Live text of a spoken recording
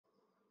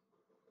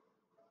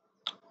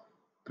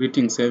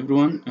Greetings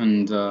everyone,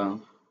 and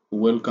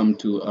welcome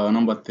to our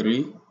number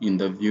 3 in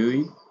the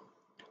viewing,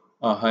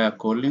 our higher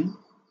calling.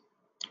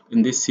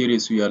 In this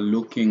series we are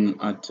looking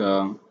at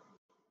the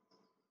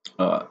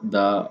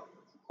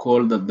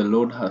call that the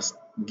Lord has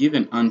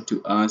given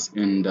unto us,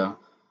 and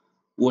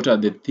what are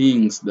the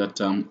things that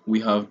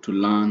we have to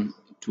learn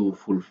to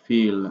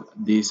fulfill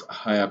this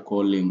higher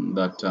calling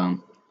that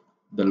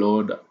the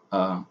Lord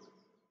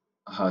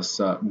has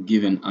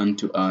given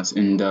unto us.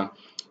 And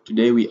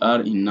today we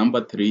are in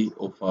number 3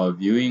 of our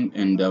viewing,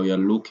 and we are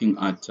looking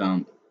at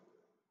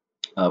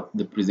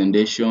the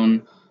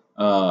presentation.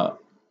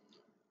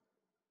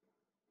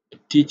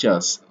 Teach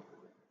us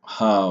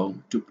how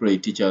to pray.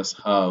 Teach us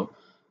how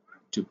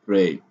to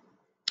pray.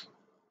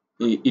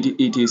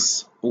 It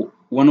is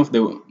one of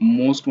the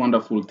most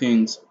wonderful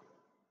things.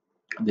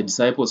 The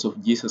disciples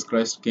of Jesus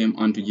Christ came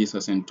unto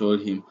Jesus and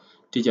told him,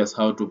 teach us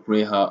how to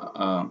pray,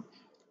 how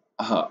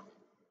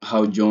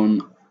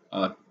John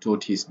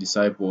taught his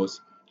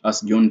disciples,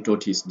 as John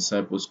taught his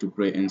disciples to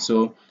pray. And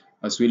so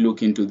as we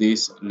look into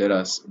this, let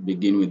us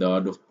begin with a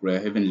word of prayer.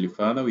 Heavenly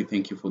Father, we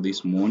thank you for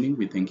this morning.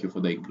 We thank you for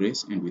thy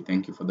grace, and we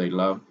thank you for thy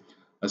love.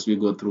 As we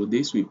go through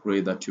this, we pray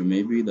that you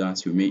may be with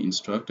us, you may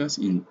instruct us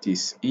in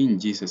this. In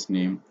Jesus'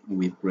 name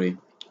we pray.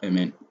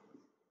 Amen.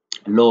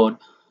 Lord,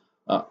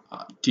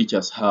 teach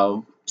us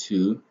how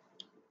to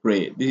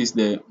pray. This is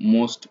the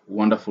most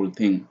wonderful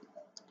thing.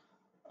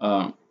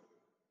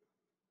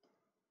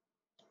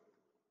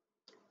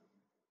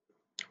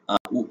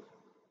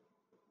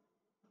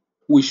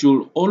 We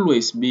should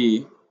always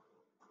be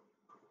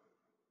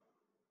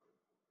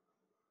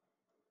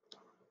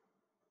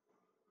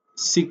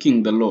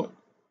seeking the Lord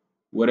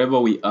wherever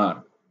we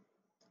are.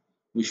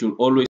 We should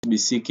always be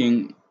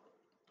seeking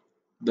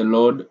the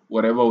Lord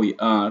wherever we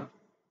are.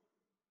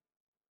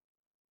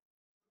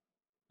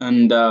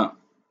 And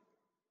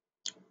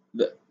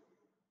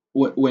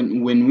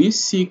when we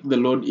seek the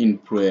Lord in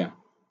prayer,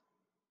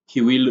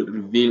 He will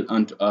reveal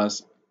unto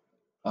us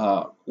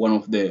one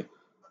of the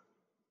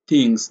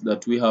things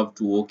that we have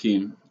to walk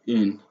in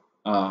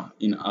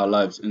our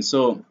lives. And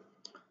so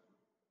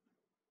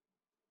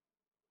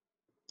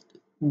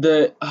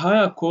the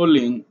higher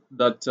calling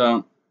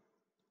that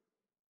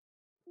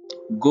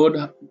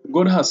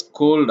God has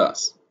called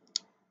us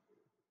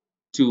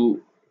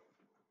to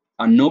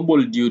a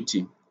noble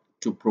duty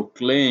to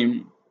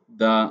proclaim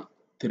the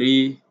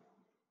 3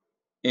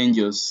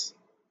 angels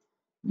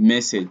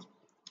message.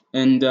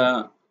 And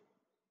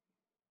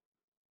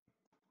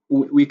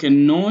we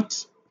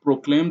cannot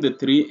proclaim the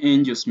 3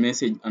 angels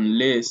message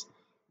unless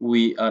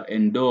we are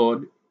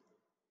endowed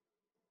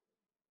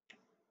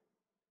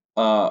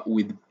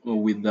with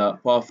the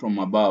power from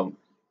above.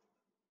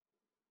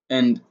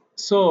 And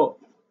so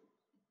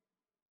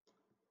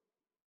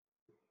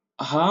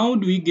how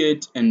do we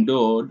get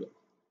endowed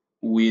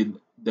with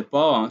the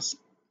powers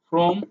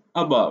from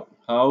above?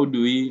 How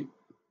do we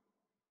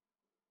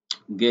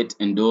get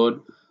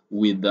endowed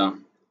with the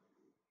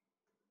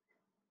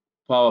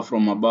power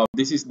from above?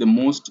 This is the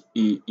most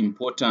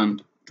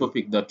important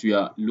topic that we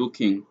are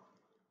looking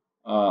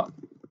at.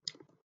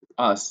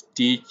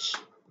 Teach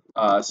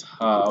us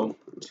how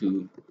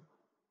to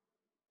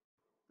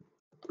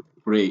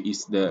pray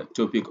is the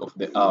topic of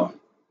the hour.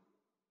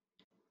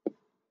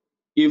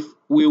 If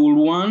we will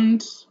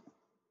want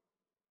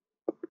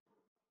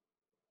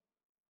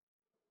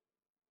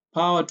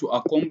power to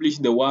accomplish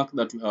the work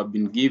that we have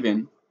been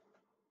given,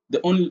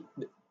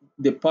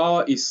 the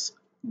power is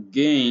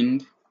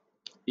gained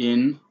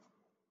in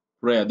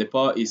prayer. The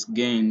power is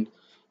gained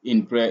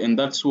in prayer, and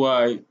that's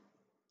why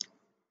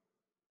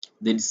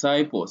the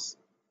disciples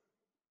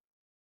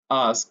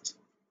asked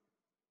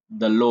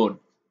the Lord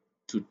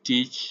to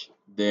teach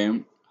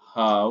them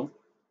how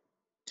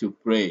to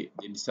pray.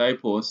 The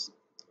disciples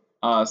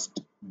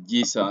asked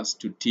Jesus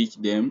to teach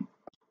them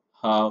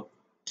how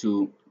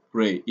to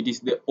pray. It is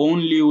the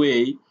only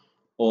way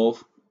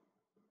of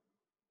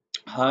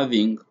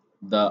having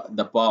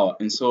the power.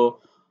 And so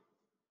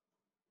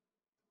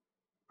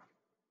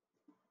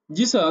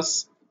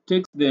Jesus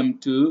takes them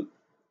to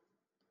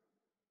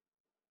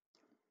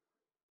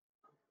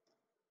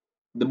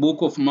the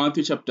book of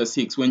Matthew chapter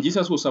 6. When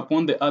Jesus was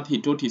upon the earth,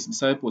 he taught his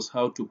disciples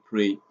how to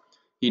pray.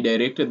 He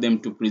directed them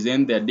to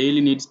present their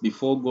daily needs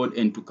before God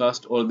and to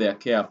cast all their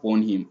care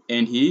upon him.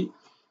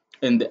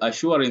 And the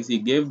assurance he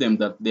gave them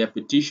that their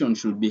petition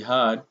should be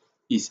heard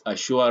is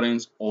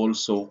assurance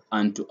also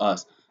unto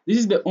us. This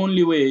is the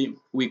only way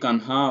we can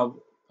have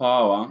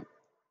power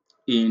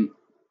in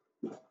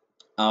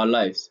our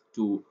lives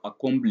to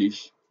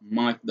accomplish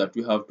much that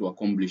we have to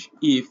accomplish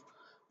if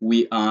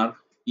we are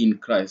in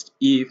Christ,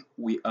 if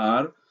we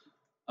are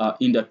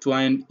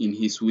intertwined in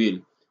his will.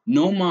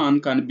 No man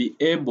can be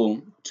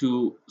able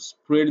to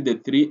spread the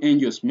 3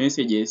 angels'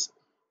 messages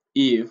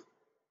if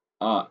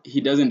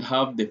he doesn't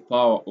have the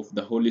power of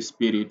the Holy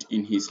Spirit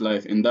in his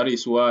life. And that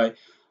is why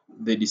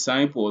the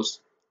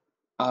disciples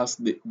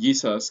asked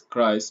Jesus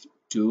Christ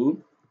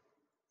to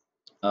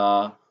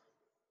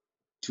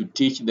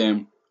teach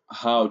them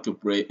how to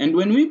pray. And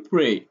when we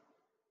pray,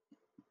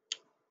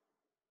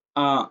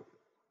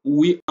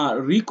 we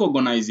are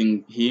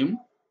recognizing him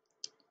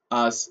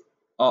as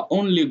our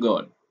only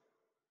God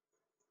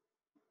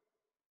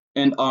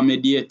and our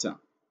mediator,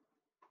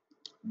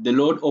 the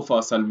Lord of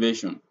our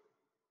salvation.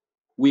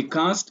 We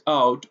cast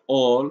out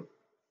all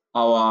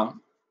our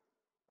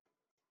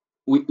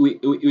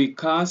we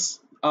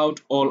cast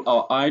out all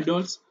our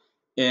idols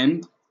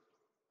and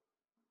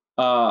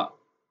uh,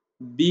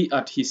 be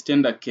at his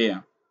tender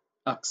care.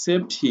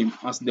 Accept him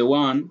as the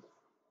one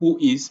who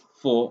is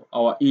for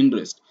our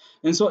interest.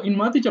 And so in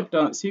Matthew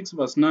chapter 6,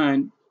 verse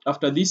 9,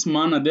 after this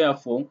manner,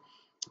 therefore,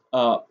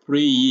 pray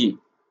ye.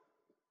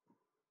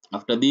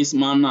 After this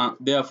manner,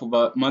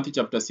 therefore, Matthew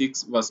chapter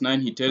 6, verse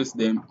 9, he tells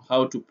them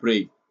how to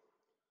pray.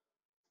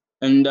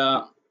 And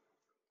I'll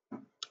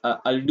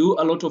do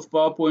a lot of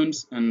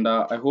PowerPoints, and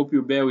I hope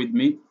you bear with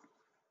me.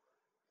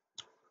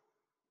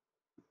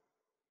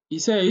 He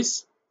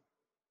says,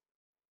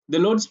 the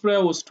Lord's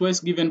Prayer was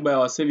twice given by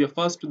our Savior,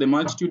 first to the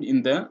multitude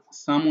in the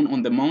Sermon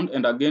on the Mount,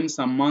 and again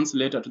some months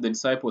later to the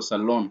disciples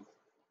alone.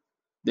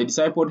 The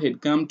disciples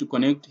had come to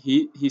connect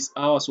his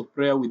hours of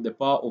prayer with the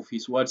power of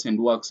his words and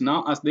works.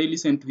 Now, as they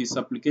listened to his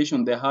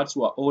supplication, their hearts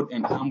were awed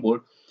and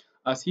humbled.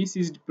 As he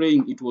ceased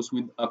praying, it was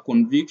with a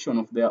conviction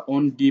of their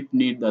own deep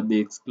need that they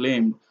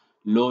exclaimed,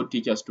 Lord,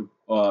 teach us to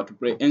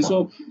pray. And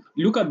so,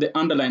 look at the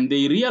underline.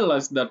 They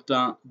realized that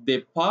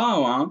the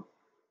power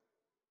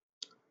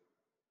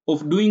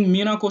of doing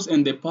miracles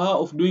and the power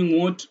of doing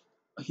what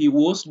he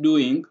was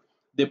doing,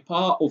 the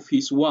power of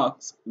his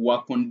works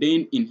were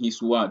contained in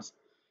his words.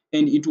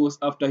 And it was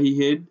after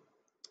he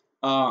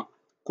had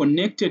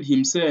connected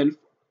himself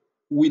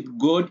with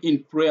God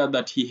in prayer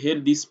that he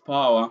had this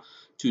power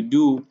to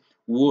do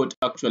what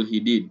actually he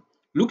did.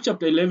 Luke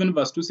chapter 11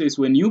 verse 2 says,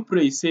 when you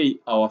pray, say,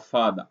 our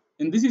Father.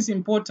 And this is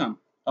important,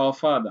 our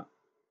Father.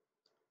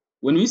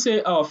 When we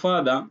say our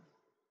Father,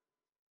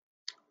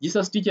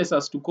 Jesus teaches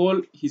us to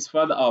call his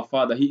Father our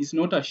Father. He is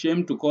not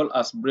ashamed to call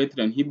us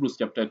brethren. Hebrews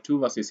chapter 2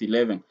 verses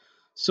 11.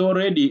 So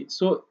ready,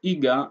 so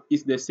eager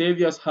is the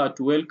Savior's heart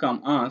to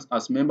welcome us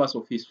as members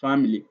of his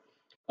family,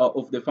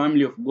 of the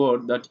family of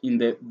God, that in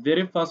the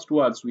very first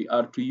words we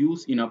are to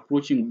use in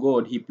approaching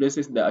God, he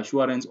places the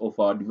assurance of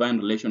our divine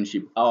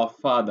relationship, our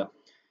Father.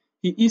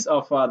 He is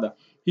our Father.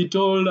 He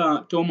told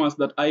Thomas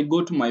that I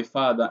go to my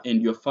Father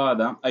and your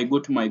Father, I go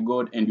to my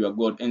God and your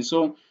God. And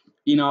so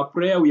in our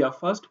prayer, we are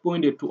first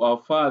pointed to our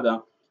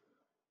Father.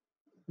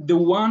 The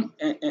one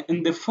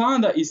and the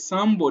Father is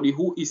somebody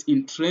who is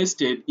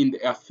interested in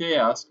the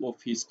affairs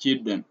of his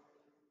children.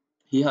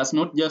 He has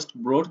not just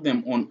brought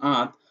them on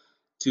earth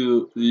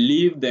to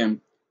leave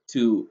them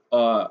to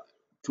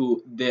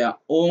their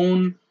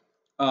own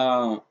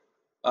uh,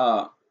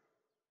 uh,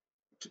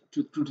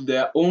 to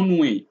their own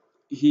way.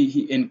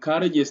 He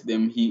encourages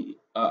them. He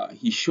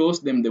shows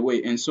them the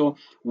way, and so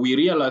we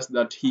realize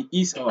that he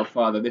is our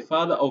Father. The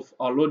Father of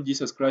our Lord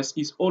Jesus Christ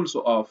is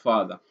also our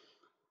Father,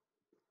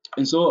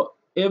 and so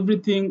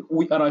everything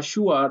we are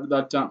assured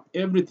that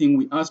everything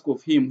we ask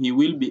of him, he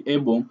will be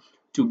able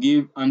to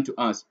give unto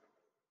us.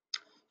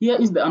 Here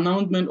is the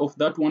announcement of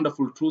that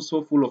wonderful truth,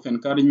 so full of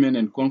encouragement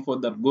and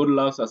comfort, that God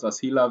loves us as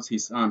he loves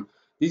his Son.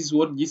 This is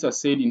what Jesus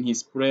said in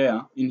his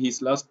prayer, in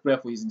his last prayer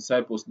for his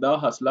disciples. Thou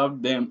hast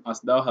loved them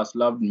as thou hast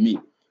loved me.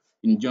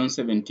 In John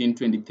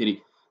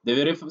 17:23. The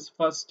very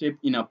first step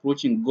in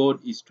approaching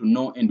God is to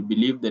know and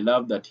believe the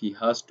love that he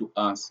has to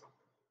us.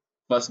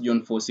 1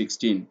 John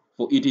 4:16.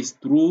 For it is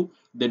through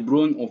the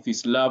drawing of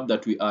his love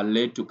that we are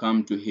led to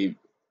come to him.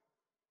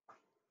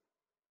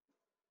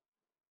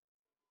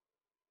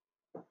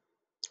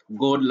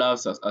 God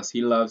loves us as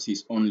he loves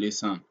his only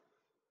Son.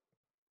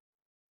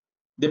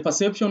 The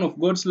perception of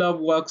God's love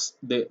works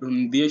the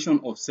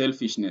renunciation of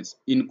selfishness.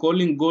 In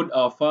calling God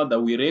our Father,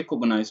 we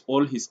recognize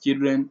all his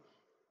children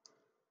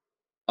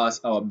as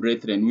our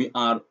brethren. We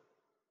are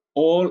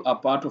all a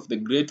part of the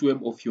great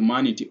web of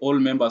humanity, all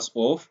members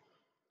of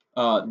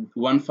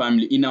one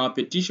family. In our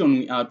petition,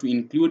 we are to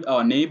include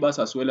our neighbors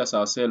as well as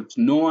ourselves.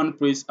 No one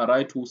prays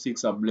aright who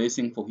seeks a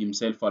blessing for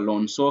himself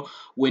alone. So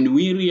when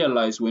we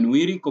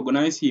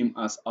recognize him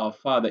as our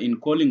Father, in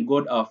calling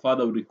God our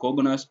Father, we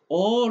recognize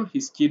all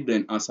his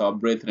children as our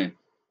brethren.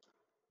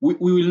 We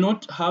will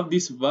not have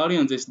these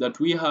variances that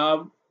we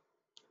have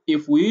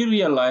if we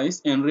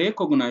realize and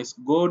recognize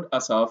God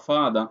as our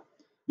Father,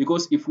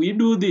 because if we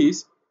do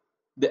this,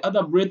 the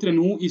other brethren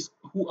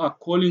who are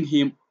calling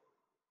him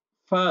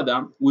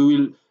Father, we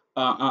will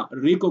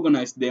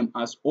recognize them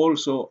as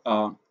also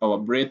our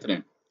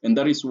brethren. And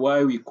that is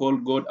why we call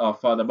God our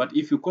Father. But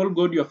if you call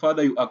God your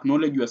Father, you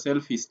acknowledge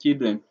yourself his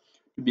children,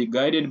 to be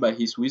guided by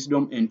his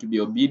wisdom and to be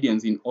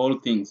obedient in all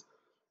things.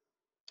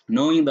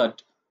 Knowing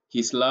that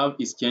his love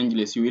is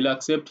changeless, you will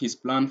accept his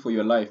plan for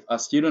your life.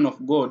 As children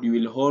of God, you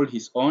will hold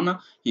his honor,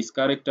 his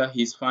character,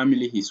 his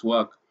family, his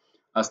work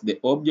as the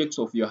objects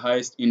of your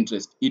highest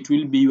interest. It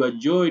will be your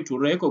joy to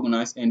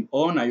recognize and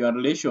honor your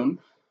relation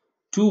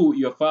to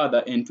your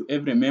Father and to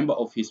every member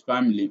of his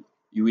family.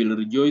 You will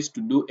rejoice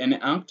to do any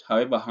act,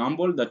 however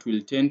humble, that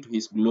will tend to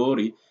his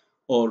glory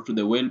or to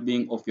the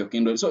well-being of your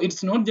kingdom. So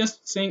it's not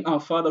just saying our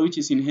Father which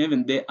is in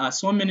heaven. There are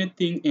so many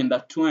things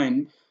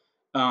intertwined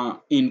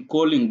in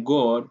calling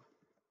God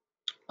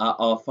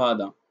our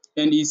Father.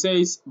 And he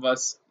says,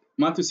 verse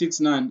Matthew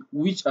 6:9,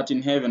 which art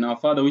in heaven, our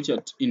Father which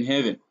art in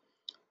heaven.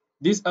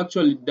 This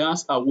actually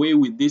does away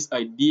with this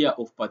idea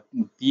of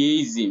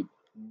pantheism,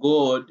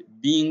 God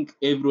being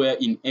everywhere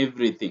in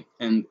everything.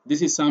 And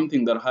this is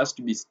something that has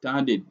to be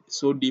studied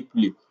so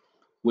deeply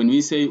when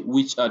we say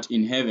which art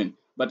in heaven.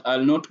 But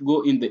I'll not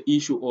go in the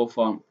issue of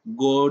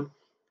God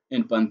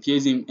and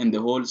pantheism and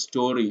the whole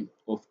story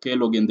of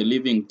Kellogg and the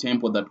living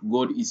temple, that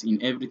God is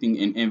in everything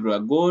and everywhere.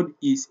 God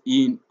is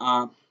in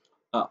a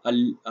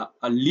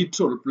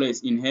literal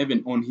place in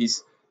heaven on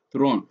his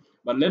throne.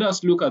 But let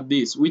us look at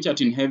this, which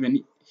art in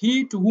heaven.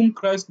 He to whom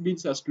Christ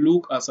bids us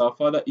look as our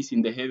Father is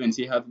in the heavens.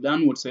 He hath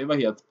done whatsoever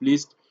he hath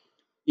pleased.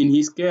 In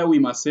his care we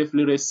must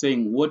safely rest,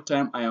 saying, what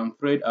time I am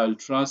afraid, I will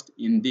trust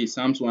in thee.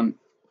 Psalms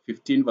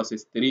 115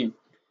 verses 3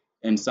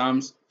 and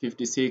Psalms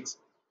 56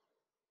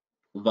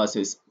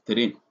 verses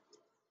 3.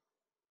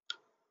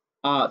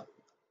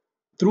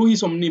 Through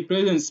his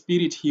omnipresent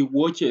spirit he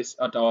watches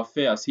at our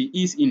affairs. He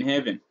is in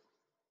heaven.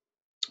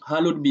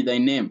 Hallowed be thy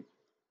name.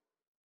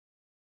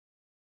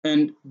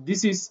 And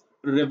this is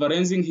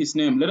reverencing his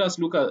name. Let us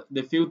look at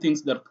the few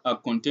things that are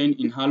contained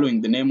in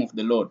hallowing the name of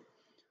the Lord.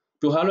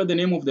 To hallow the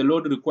name of the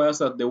Lord requires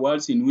that the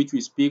words in which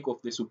we speak of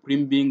the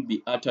Supreme Being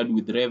be uttered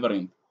with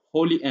reverence.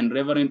 Holy and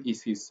reverent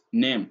is his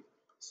name.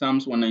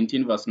 Psalms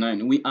 119 verse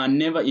 9. We are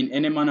never in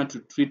any manner to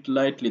treat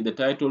lightly the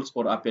titles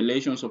or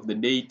appellations of the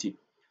deity.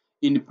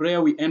 In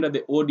prayer we enter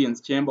the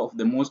audience chamber of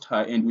the Most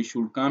High, and we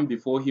should come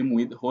before him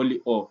with holy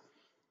awe.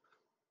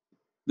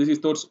 This is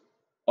thoughts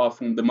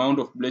from the Mount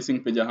of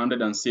Blessing, page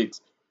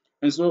 106.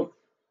 And so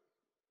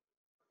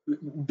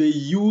the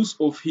use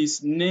of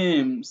his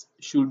names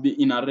should be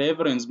in a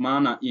reverence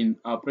manner in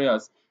our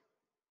prayers.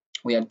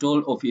 We are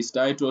told of his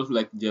titles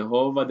like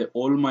Jehovah, the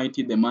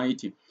Almighty, the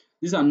Mighty.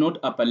 These are not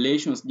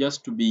appellations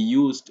just to be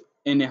used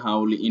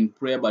anyhowly in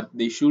prayer, but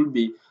they should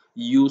be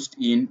used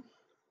in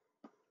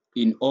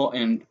awe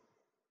and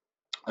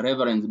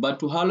reverence. But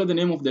to hallow the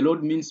name of the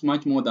Lord means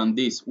much more than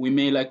this. We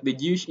may, like the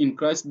Jews in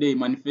Christ's day,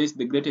 manifest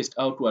the greatest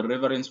outward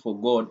reverence for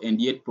God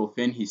and yet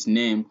profane his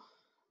name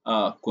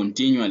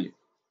continually.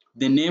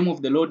 The name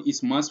of the Lord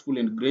is merciful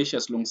and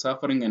gracious,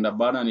 long-suffering and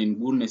abundant in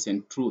goodness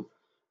and truth,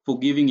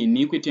 forgiving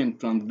iniquity and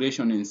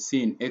transgression and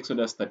sin.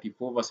 Exodus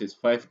 34 verses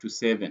 5 to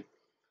 7.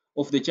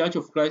 Of the Church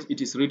of Christ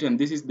it is written,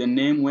 this is the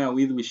name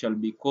wherewith we shall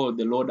be called,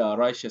 the Lord our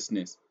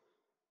righteousness.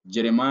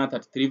 Jeremiah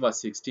 33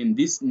 verse 16.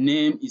 This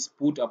name is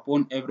put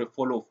upon every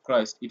follower of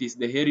Christ. It is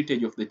the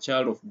heritage of the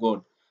child of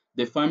God.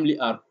 The family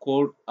are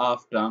called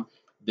after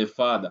the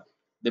father.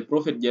 The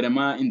prophet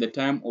Jeremiah in the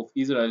time of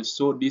Israel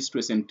saw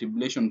distress and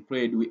tribulation,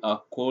 prayed, we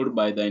are called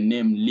by thy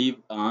name, leave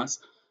us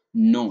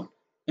not.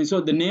 And so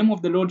the name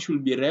of the Lord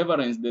should be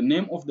reverenced. The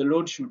name of the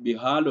Lord should be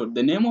hallowed.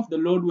 The name of the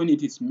Lord, when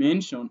it is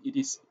mentioned, it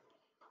is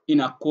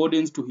in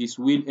accordance to his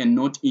will and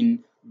not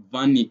in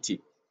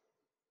vanity.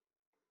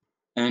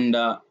 And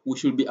we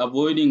should be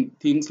avoiding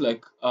things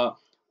like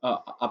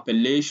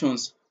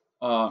appellations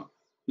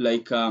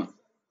like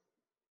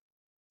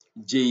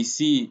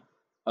JC,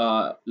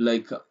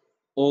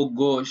 oh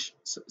gosh.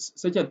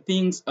 Such a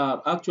things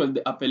are actually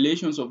the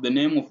appellations of the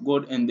name of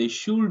God, and they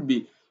should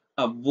be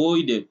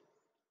avoided.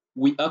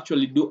 We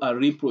actually do a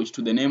reproach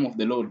to the name of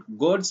the Lord.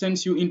 God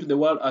sends you into the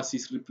world as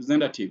his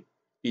representative.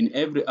 In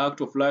every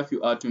act of life,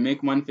 you are to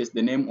make manifest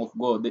the name of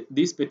God.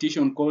 This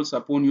petition calls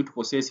upon you to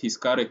possess his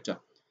character.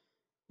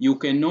 You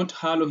cannot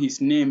hallow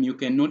his name, you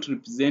cannot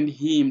represent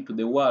him to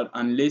the world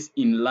unless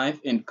in life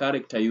and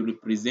character you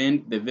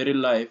represent the very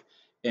life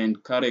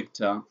and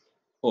character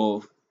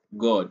of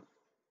God.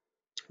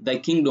 Thy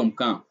kingdom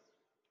come.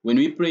 When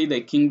we pray thy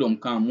kingdom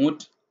come,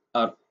 what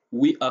are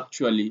we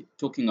actually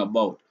talking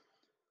about?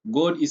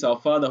 God is our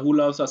Father who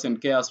loves us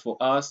and cares for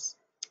us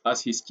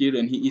as his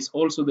children. He is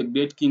also the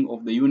great King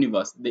of the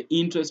universe. The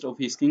interests of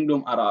his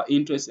kingdom are our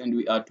interests, and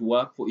we are to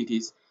work for it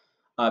is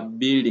our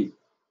building.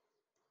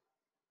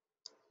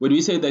 When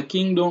we say the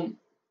kingdom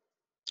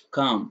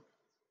come,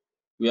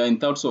 we are in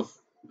thoughts of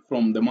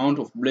from the Mount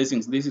of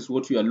Blessings. This is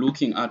what we are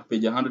looking at,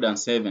 page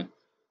 107.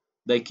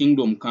 Thy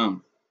kingdom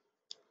come.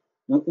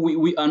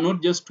 We are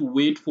not just to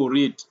wait for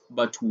it,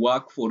 but to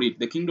work for it.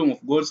 The kingdom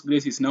of God's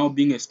grace is now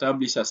being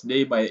established as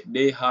day by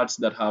day hearts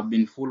that have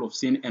been full of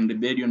sin and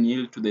rebellion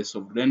yield to the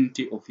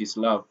sovereignty of his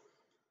love.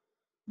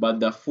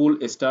 But the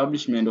full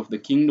establishment of the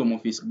kingdom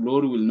of his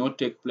glory will not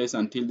take place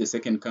until the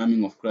second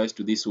coming of Christ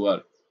to this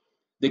world.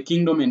 The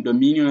kingdom and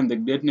dominion and the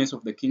greatness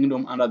of the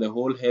kingdom under the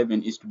whole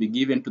heaven is to be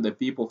given to the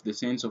people of the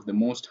saints of the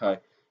Most High.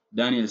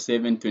 Daniel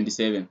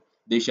 7:27.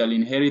 They shall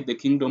inherit the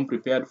kingdom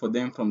prepared for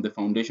them from the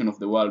foundation of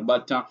the world.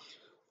 But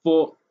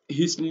for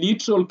his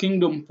literal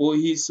kingdom, for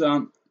his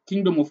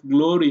kingdom of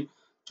glory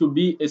to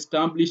be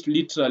established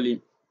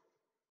literally,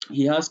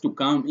 he has to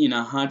come in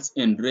our hearts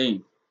and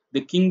reign.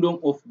 The kingdom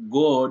of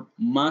God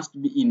must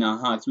be in our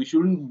hearts. We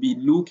shouldn't be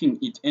looking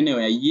it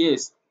anywhere.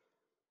 Yes,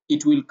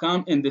 it will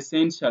come and the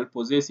saints shall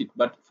possess it.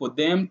 But for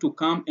them to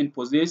come and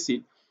possess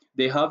it,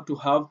 they have to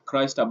have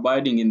Christ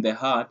abiding in the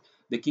heart.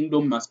 the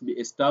kingdom must be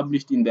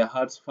established in their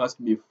hearts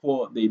first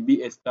before they be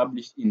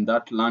established in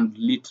that land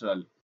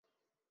literally.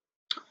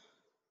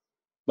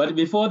 But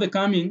before that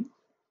coming,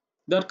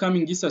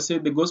 Jesus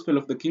said, the gospel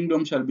of the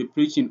kingdom shall be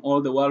preached in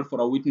all the world for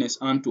a witness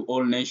unto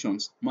all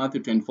nations.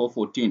 Matthew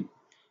 24:14.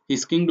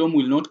 His kingdom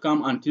will not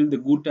come until the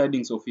good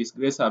tidings of his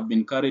grace have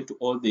been carried to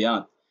all the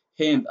earth.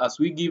 Hence, as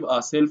we give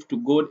ourselves to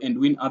God and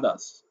win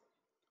others'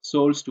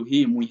 souls to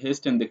him, we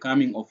hasten the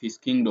coming of his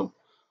kingdom.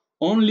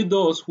 Only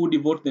those who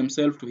devote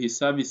themselves to his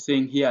service,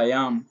 saying, here I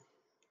am,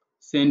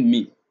 send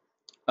me,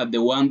 are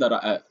the ones that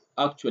are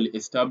actually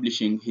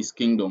establishing his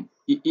kingdom.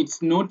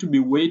 It's not to be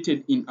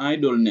waited in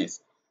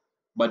idleness,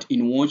 but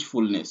in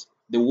watchfulness.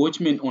 The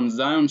watchmen on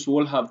Zion's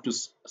wall have to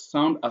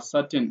sound a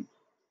certain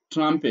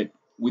trumpet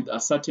with a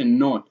certain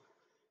note.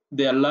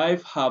 Their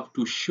life have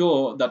to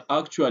show that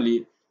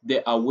actually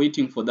they are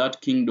waiting for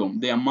that kingdom.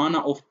 Their manner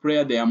of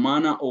prayer, their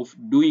manner of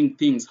doing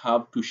things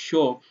have to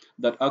show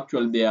that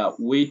actually they are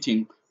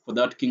waiting for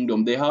that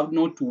kingdom. They have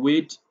not to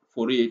wait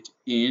for it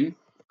in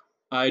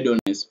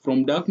idleness.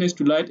 From darkness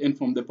to light, and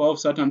from the power of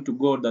Satan to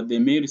God, that they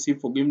may receive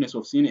forgiveness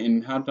of sin and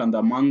inheritance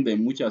among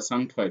them which are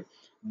sanctified.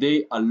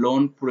 They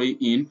alone pray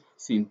in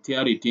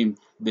sincerity,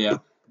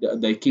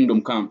 thy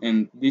kingdom come.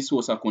 And this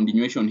was a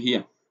continuation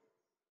here.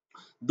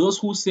 Those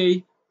who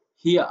say,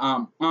 here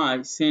am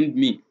I, send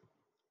me.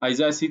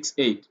 Isaiah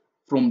 6:8.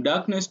 From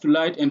darkness to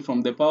light, and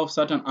from the power of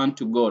Satan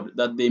unto God,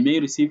 that they may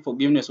receive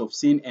forgiveness of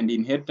sin and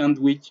inheritance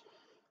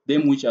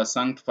them which are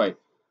sanctified.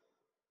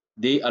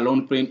 They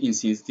alone praying in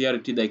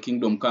sincerity, thy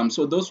kingdom come.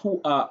 So those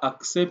who are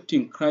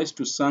accepting Christ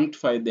to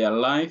sanctify their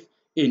life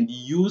and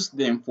use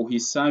them for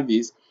his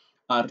service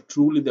are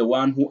truly the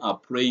one who are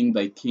praying,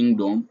 thy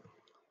kingdom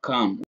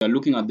come. We are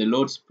looking at the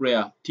Lord's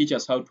Prayer. Teach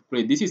us how to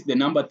pray. This is the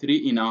number 3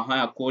 in our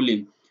higher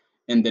calling.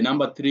 And the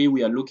number 3,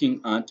 we are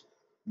looking at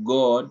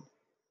God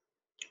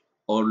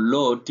or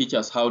Lord, teach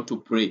us how to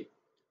pray.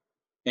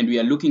 And we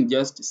are looking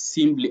just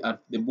simply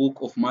at the book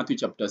of Matthew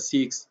chapter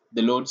 6,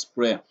 the Lord's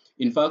Prayer.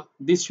 In fact,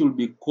 this should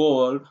be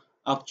called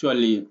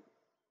actually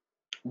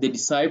the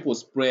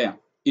disciples' prayer.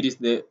 It is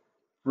the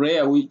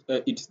prayer which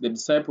it is the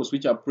disciples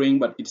which are praying,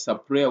 but it's a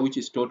prayer which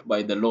is taught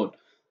by the Lord.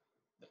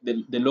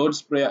 The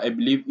Lord's Prayer, I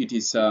believe it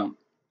is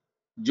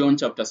John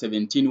chapter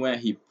 17, where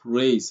he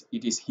prays.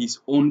 It is his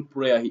own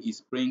prayer. He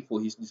is praying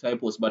for his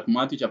disciples. But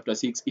Matthew chapter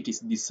 6, it is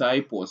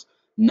disciples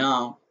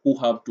now who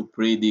have to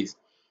pray this.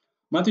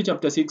 Matthew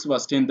chapter 6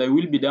 verse 10, thy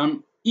will be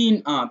done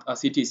in earth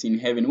as it is in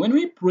heaven. When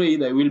we pray,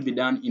 thy will be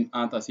done in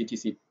earth as it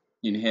is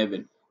in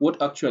heaven. What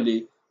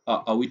actually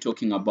are we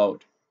talking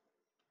about?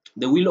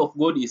 The will of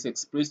God is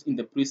expressed in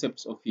the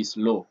precepts of his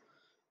law,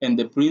 and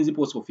the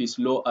principles of his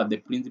law are the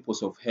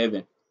principles of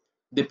heaven.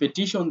 The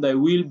petition, thy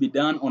will be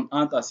done on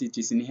earth as it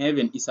is in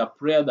heaven, is a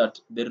prayer that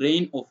the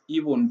reign of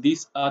evil on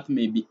this earth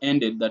may be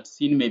ended, that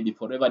sin may be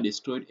forever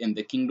destroyed, and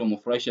the kingdom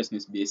of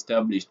righteousness be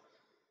established.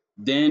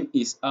 Then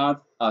his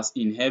earth as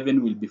in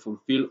heaven will be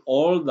fulfilled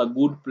all the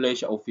good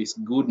pleasure of his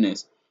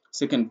goodness.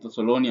 2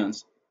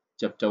 Thessalonians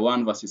chapter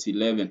 1 verses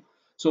 11.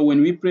 So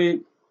when we pray,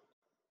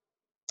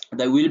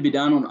 thy will be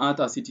done on earth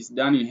as it is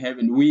done in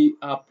heaven, we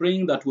are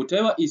praying that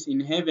whatever is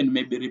in heaven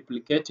may be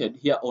replicated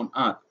here on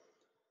earth.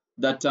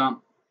 That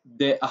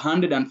the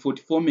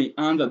 144 may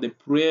answer the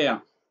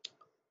prayer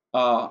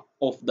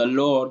of the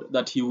Lord,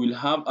 that he will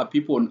have a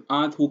people on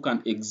earth who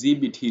can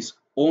exhibit his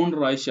own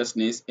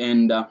righteousness,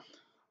 and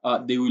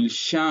they will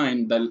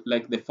shine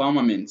like the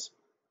firmaments.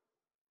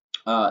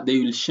 They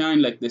will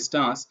shine like the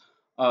stars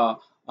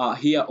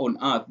here on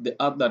earth, the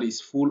earth that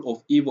is full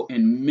of evil,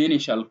 and many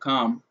shall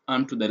come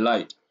unto the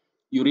light.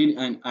 You read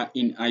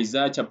in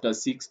Isaiah chapter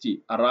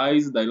 60,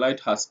 arise, thy light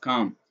has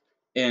come,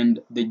 and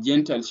the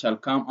Gentiles shall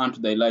come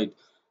unto thy light.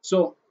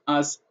 So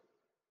as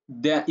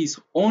there is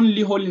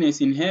only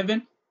holiness in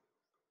heaven,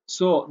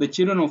 so the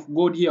children of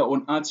God here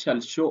on earth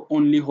shall show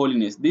only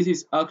holiness. This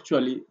is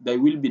actually thy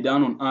will be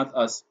done on earth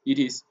as it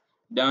is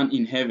done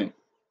in heaven.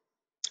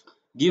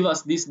 Give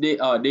us this day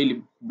our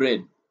daily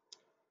bread.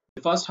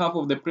 The first half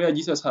of the prayer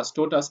Jesus has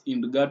taught us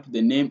in regard to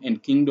the name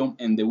and kingdom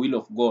and the will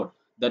of God,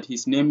 that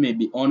his name may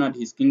be honored,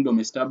 his kingdom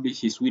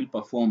established, his will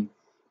performed.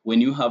 When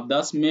you have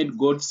thus made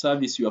God's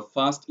service your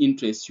first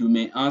interest, you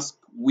may ask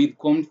with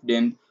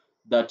confidence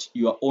that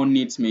your own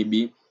needs may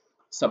be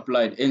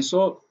supplied. And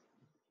so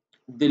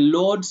the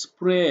Lord's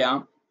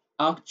Prayer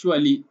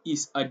actually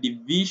is a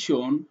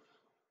division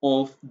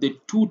of the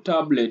 2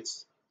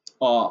 tablets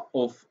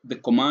of the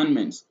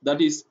commandments. That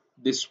is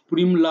the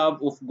supreme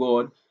love of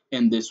God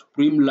and the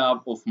supreme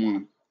love of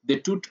man.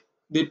 The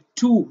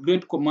two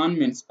great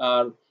commandments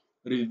are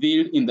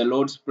revealed in the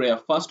Lord's Prayer.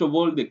 First of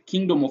all, the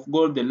kingdom of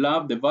God, the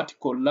love, the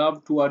vertical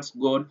love towards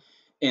God,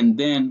 and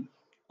then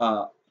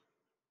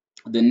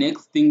the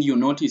next thing you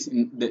notice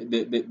in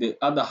the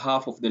other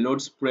half of the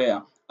Lord's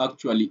Prayer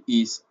actually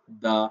is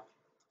the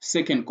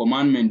second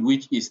commandment,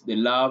 which is the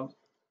love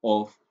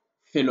of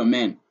fellow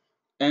men.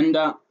 And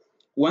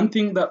one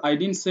thing that I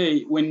didn't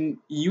say, when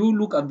you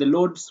look at the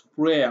Lord's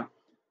Prayer,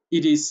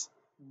 it is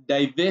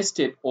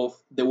divested of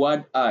the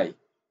word I.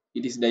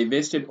 It is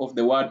divested of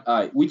the word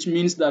I, which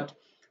means that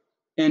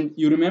And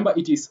you remember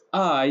it is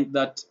I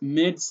that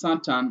made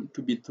Satan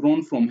to be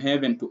thrown from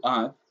heaven to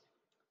earth.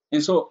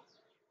 And so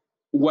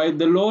while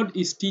the Lord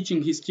is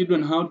teaching his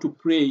children how to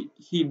pray,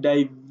 he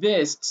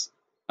divests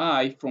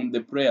I from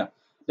the prayer.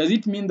 Does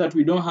it mean that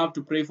we don't have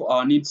to pray for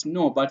our needs?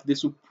 No, but the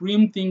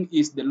supreme thing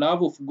is the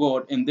love of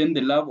God and then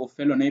the love of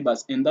fellow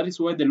neighbors. And that is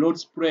why the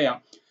Lord's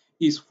Prayer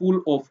is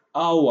full of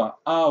our,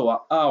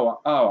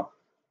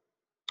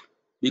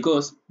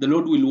 because the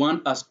Lord will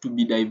want us to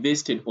be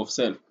divested of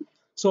self.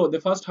 So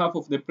the first half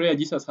of the prayer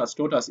Jesus has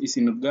taught us is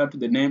in regard to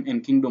the name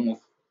and kingdom of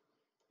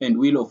and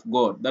will of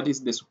God. That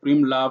is the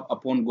supreme love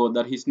upon God,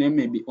 that his name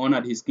may be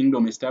honored, his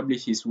kingdom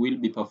established, his will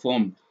be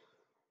performed.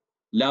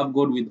 Love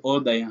God with all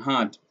thy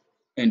heart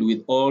and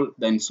with all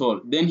thine soul.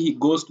 Then he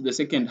goes to the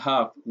second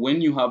half. When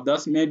you have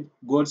thus made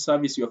God's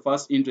service your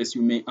first interest,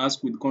 you may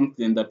ask with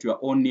confidence that your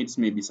own needs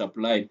may be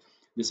supplied.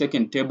 The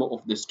second table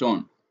of the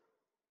stone.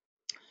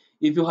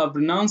 If you have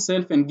renounced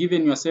self and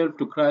given yourself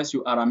to Christ,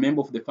 you are a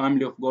member of the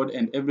family of God,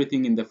 and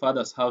everything in the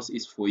Father's house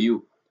is for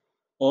you.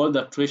 All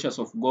the treasures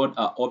of God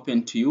are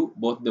open to you,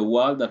 both the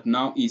world that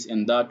now is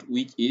and that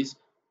which is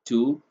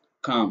to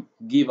come.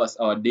 Give us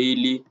our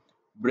daily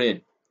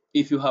bread.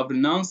 If you have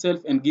renounced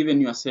self and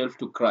given yourself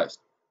to Christ,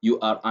 you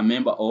are a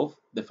member of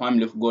the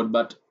family of God,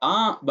 but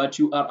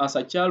you are as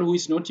a child who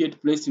is not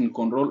yet placed in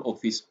control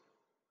of his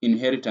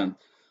inheritance.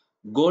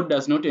 God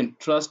does not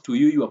entrust to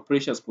you your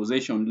precious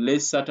possession,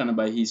 lest Satan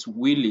by his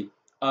willy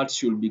art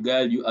should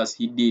beguile you as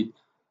he did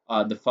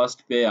the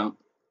first pair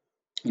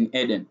in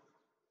Eden.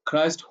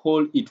 Christ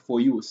hold it for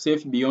you,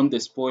 safe beyond the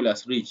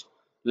spoiler's reach.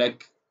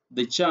 Like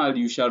the child,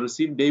 you shall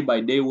receive day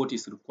by day what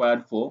is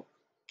required for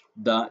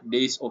the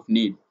days of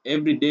need.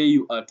 Every day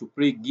you are to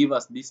pray, give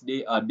us this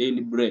day our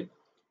daily bread.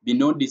 Be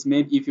not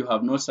dismayed if you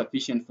have not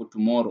sufficient for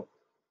tomorrow.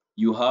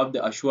 You have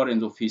the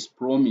assurance of his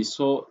promise,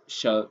 so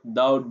shall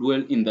thou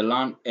dwell in the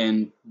land,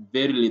 and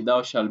verily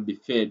thou shalt be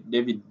fed.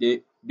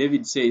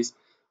 David says,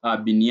 I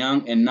have been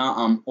young and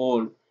now am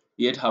old,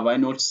 yet have I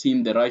not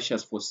seen the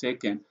righteous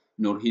forsaken,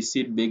 nor his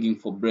seed begging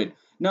for bread.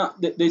 Now,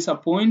 there's a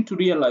point to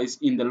realize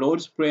in the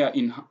Lord's Prayer,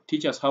 in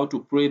teach us how to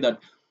pray, that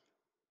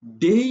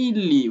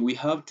daily we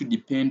have to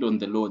depend on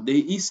the Lord. There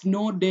is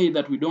no day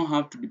that we don't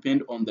have to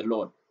depend on the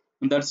Lord.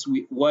 And that's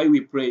why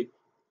we pray,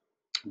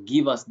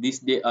 give us this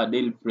day our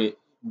daily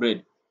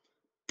bread.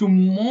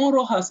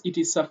 Tomorrow has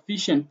its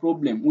sufficient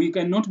problem. We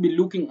cannot be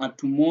looking at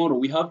tomorrow.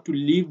 We have to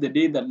live the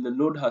day that the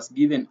Lord has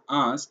given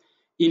us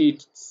in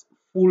its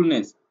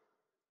fullness.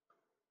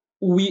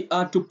 We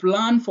are to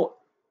plan for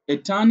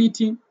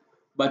eternity,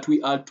 but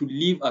we are to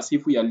live as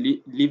if we are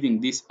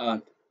living this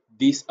earth,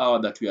 this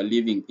hour that we are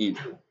living in.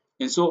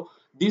 And so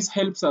this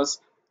helps us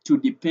to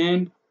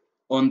depend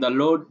on the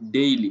Lord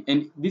daily.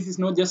 And this is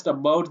not just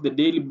about the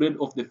daily bread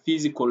of the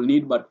physical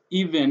need, but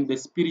even the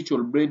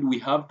spiritual bread. We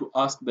have to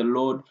ask the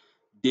Lord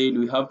daily.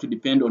 We have to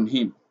depend on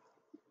him.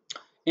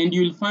 And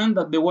you'll find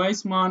that the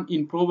wise man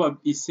in Proverbs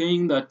is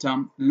saying that,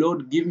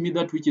 Lord, give me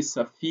that which is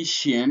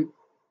sufficient,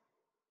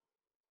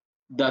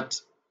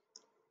 that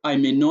I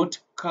may not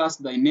curse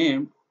thy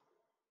name,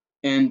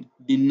 and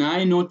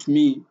deny not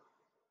me,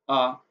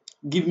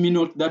 give me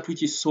not that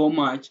which is so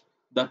much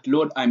that,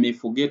 Lord, I may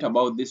forget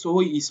about this. So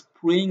he is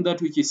praying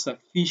that which is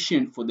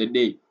sufficient for the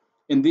day.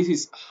 And this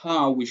is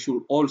how we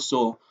should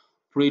also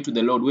pray to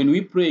the Lord. When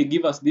we pray,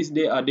 give us this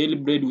day our daily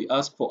bread, we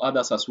ask for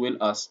others as well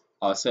as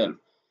ourselves.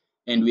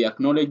 And we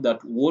acknowledge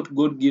that what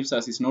God gives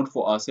us is not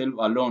for ourselves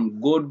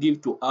alone. God gives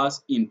to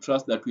us in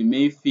trust that we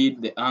may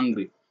feed the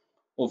hungry.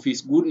 Of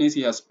his goodness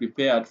he has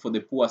prepared for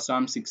the poor.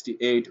 Psalm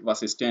 68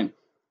 verses 10.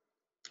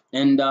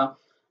 And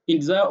in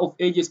Desire of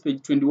Ages,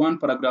 page 21,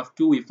 paragraph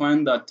 2, we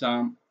find that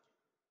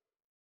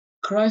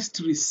Christ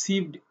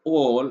received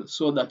all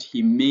so that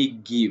he may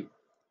give.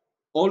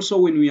 Also,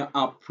 when we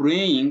are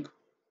praying,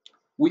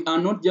 we are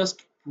not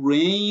just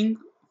praying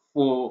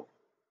for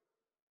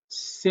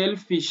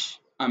selfish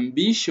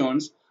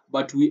ambitions,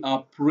 but we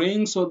are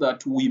praying so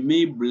that we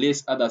may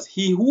bless others.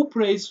 He who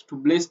prays to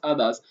bless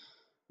others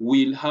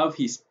will have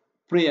his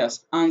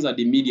prayers answered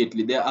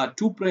immediately. There are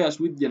two prayers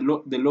which the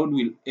Lord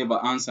will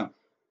ever answer: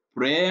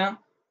 prayer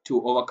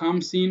to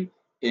overcome sin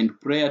and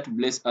prayer to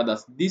bless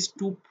others. These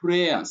two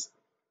prayers,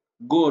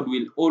 God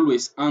will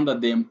always answer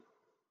them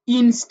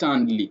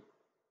instantly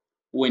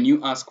when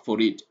you ask for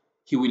it.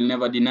 He will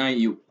never deny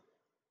you.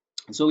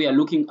 So we are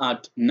looking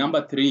at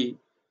number 3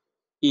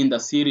 in the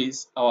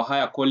series, Our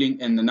Higher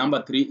Calling, and the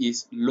number 3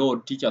 is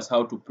Lord, teach us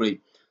how to pray.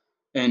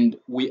 And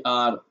we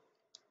are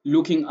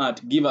looking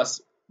at give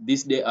us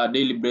this day our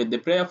daily bread. The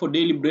prayer for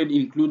daily bread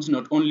includes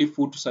not only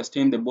food to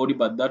sustain the body,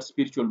 but that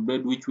spiritual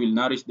bread which will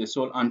nourish the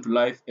soul unto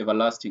life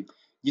everlasting.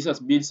 Jesus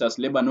bids us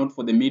labor not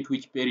for the meat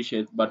which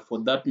perisheth, but for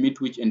that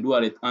meat which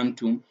endureth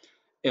unto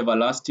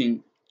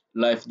everlasting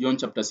life. John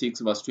chapter 6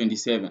 verse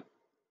 27.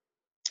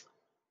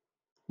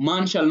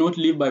 Man shall not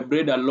live by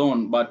bread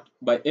alone, but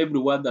by every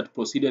word that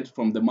proceeded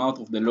from the mouth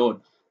of the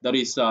Lord. That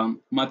is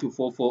Matthew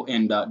 4:4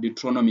 and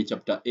Deuteronomy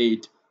chapter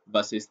 8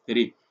 verses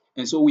 3.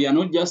 And so we are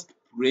not just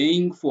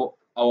praying for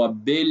our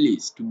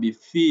bellies to be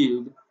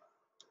filled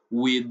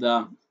with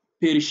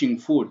perishing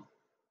food,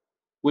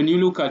 When you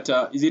look at,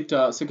 is it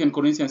 2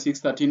 Corinthians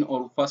 6:13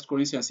 or 1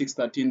 Corinthians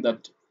 6:13,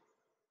 that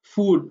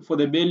food for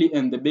the belly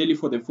and the belly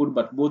for the food,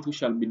 but both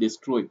shall be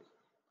destroyed.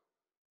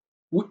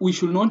 We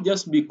should not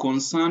just be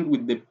concerned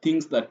with the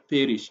things that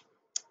perish,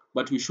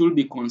 but we should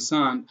be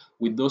concerned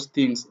with those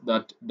things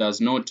that does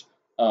not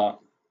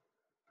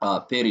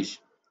perish.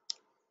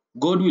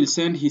 God will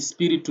send His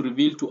Spirit to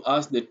reveal to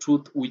us the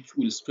truth which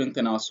will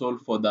strengthen our soul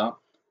for the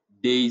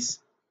day's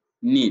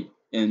need.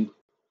 And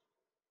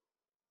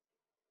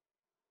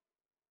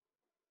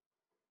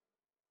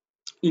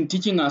in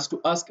teaching us to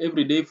ask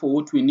every day for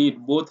what we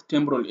need, both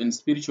temporal and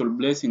spiritual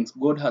blessings,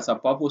 God has a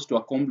purpose to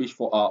accomplish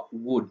for our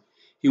good.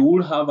 He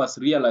will have us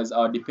realize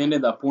our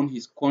dependence upon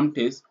His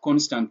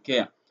constant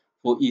care,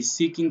 for He is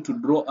seeking to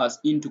draw us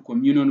into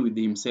communion with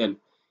Himself.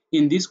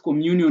 In this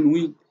communion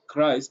with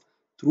Christ,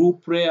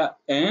 through prayer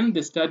and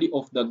the study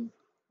of the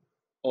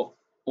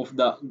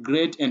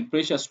great and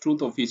precious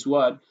truth of His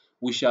word,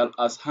 we shall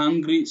as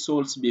hungry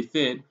souls be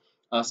fed,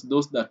 as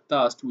those that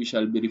thirst we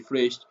shall be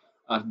refreshed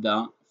at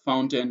the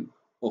fountain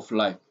of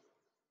life.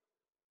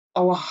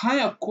 Our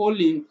higher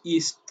calling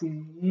is to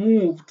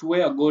move to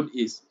where God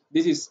is.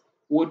 This is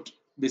what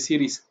the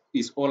series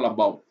is all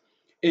about.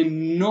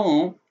 And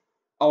know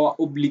our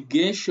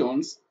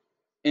obligations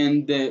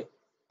and the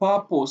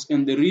purpose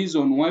and the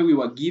reason why we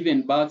were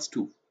given birth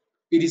to.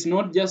 It is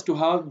not just to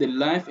have the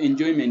life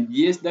enjoyment.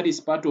 Yes, that is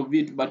part of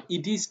it, but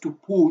it is to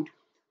put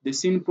the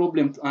sin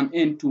problem to an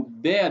end, to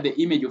bear the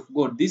image of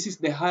God. This is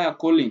the higher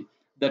calling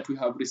that we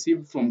have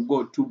received from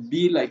God, to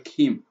be like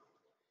Him.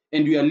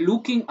 And we are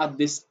looking at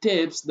the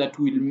steps that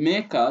will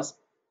make us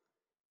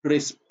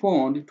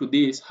respond to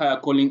this higher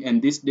calling.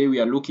 And this day we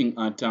are looking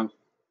at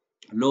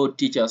Lord,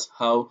 teach us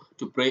how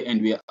to pray.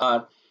 And we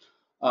are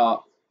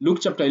Luke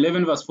chapter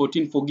 11 verse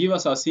 14, forgive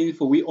us our sins,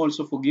 for we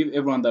also forgive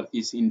everyone that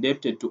is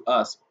indebted to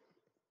us.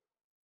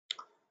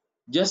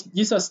 Just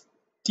Jesus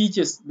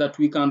teaches that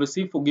we can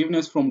receive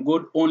forgiveness from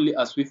God only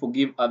as we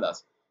forgive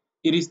others.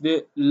 It is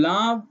the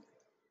love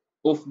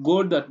of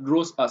God that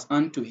draws us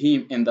unto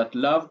Him, and that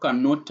love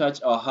cannot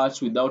touch our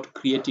hearts without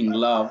creating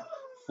love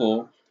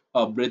for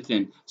our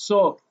brethren.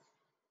 So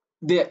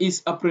there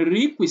is a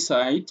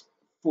prerequisite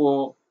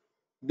for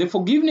the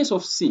forgiveness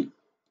of sin.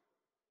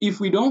 If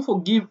we don't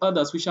forgive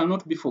others, we shall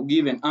not be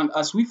forgiven. And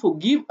as we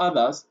forgive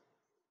others,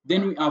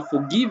 then we are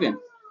forgiven.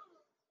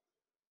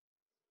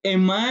 A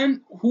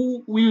man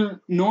who will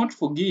not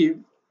forgive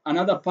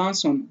another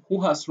person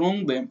who has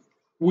wronged them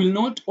will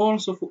not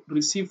also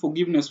receive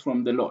forgiveness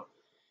from the Lord.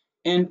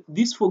 And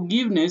this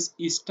forgiveness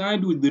is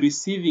tied with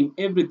receiving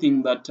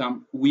everything that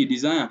we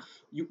desire.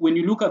 When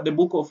you look at the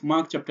book of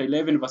Mark chapter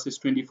 11 verses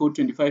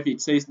 24-25,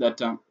 it says that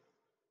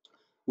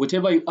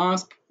whatever you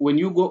ask, when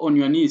you go on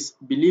your knees,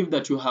 believe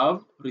that you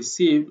have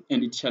received,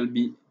 and it shall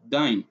be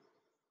thine.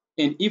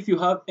 And if you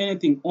have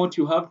anything ought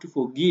you have to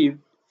forgive,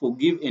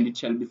 forgive, and it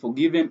shall be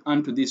forgiven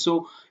unto thee.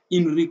 So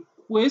in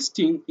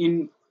requesting,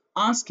 in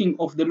asking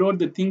of the Lord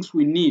the things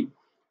we need,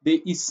 there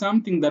is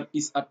something that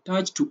is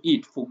attached to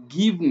it,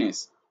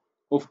 forgiveness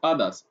of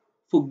others.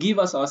 Forgive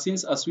us our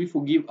sins as we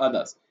forgive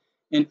others.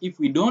 And if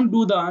we don't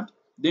do that,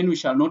 then we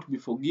shall not be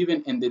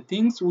forgiven, and the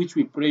things which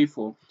we pray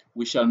for,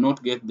 we shall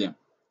not get them.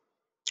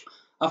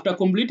 After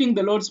completing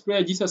the Lord's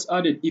Prayer, Jesus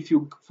added, if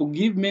you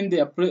forgive men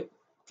their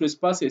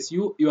trespasses,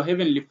 your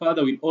heavenly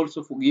Father will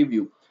also forgive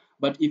you.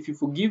 But if you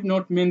forgive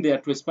not men their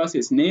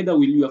trespasses, neither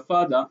will your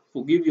Father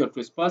forgive your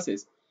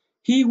trespasses.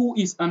 He who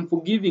is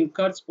unforgiving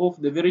cuts off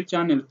the very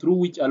channel through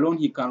which alone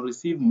he can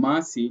receive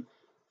mercy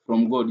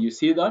from God. You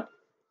see that?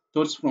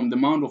 Thoughts from the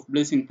Mount of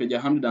Blessing, page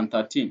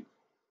 113.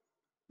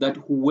 That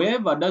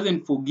whoever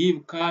doesn't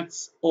forgive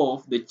cuts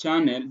off the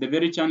channel, the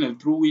very channel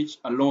through which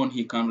alone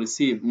he can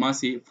receive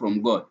mercy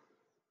from God.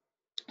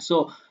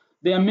 So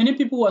there are many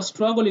people who are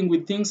struggling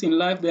with things in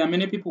life. There are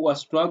many people who are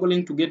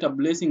struggling to get a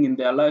blessing in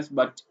their lives.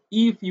 But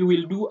if you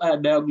will do a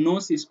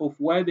diagnosis of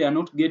why they are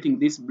not getting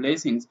these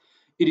blessings,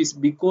 it is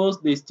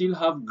because they still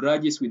have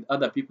grudges with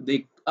other people.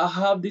 They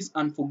have this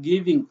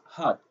unforgiving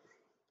heart.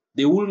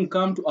 They wouldn't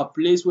come to a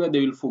place where they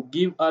will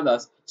forgive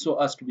others so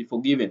as to be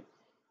forgiven.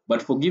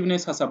 But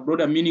forgiveness has a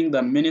broader meaning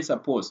than many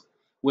suppose.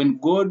 When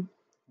God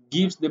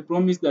gives the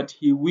promise that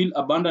He will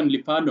abundantly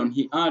pardon,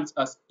 He adds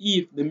as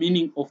if the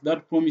meaning of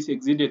that promise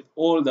exceeded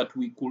all that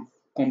we could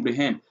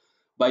comprehend.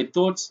 My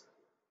thoughts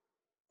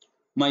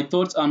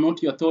are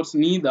not your thoughts,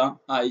 neither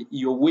are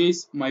your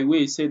ways my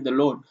ways, said the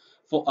Lord.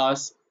 For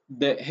as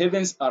the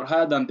heavens are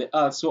higher than the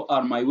earth, so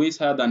are my ways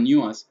higher than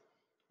yours,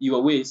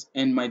 your ways,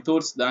 and my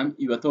thoughts than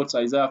your thoughts.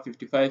 Isaiah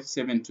 55,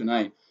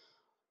 7-9.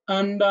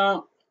 And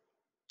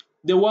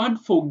the word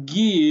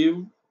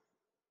forgive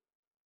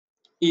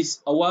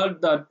is a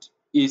word that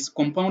is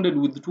compounded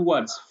with two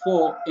words,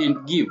 for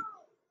and give.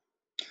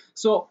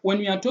 So when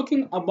we are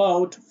talking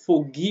about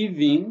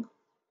forgiving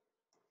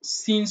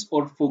sins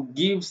or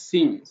forgive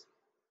sins,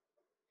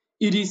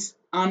 it is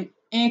an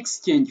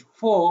exchange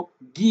for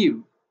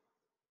give.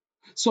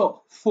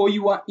 So for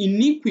your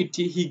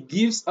iniquity, He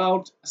gives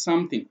out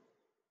something.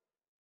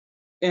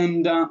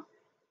 And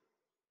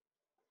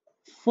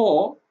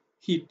for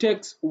He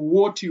takes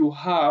what you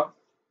have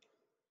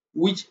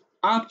which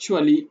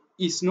actually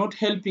is not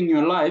helping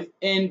your life,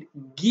 and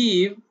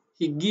he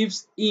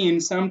gives in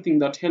something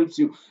that helps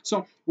you.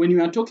 So when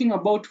you are talking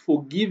about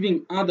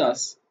forgiving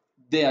others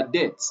their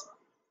debts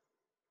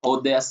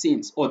or their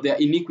sins or their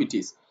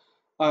iniquities,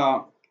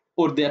 uh,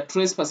 or their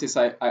trespasses,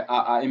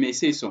 I may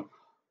say so,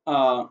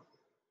 uh,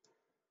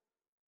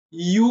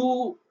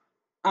 you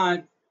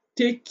are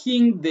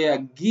taking their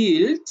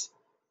guilt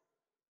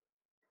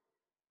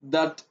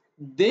that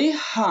they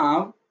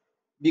have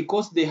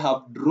because they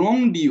have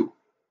wronged you.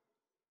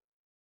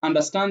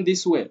 Understand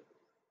this well.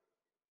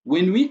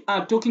 When we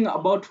are talking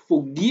about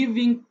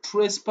forgiving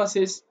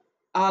trespasses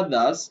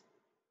others,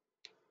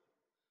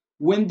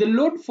 when the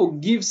Lord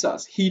forgives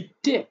us, He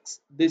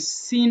takes the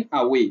sin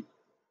away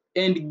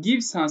and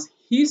gives us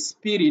His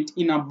Spirit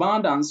in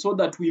abundance so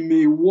that we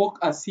may walk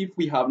as if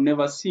we have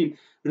never sinned.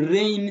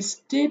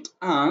 Reinstate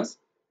us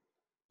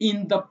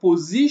in the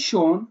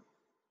position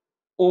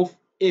of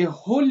a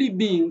holy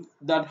being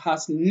that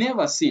has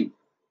never sinned.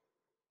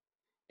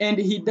 And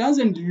He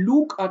doesn't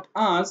look at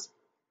us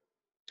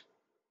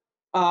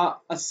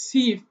as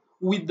if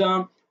what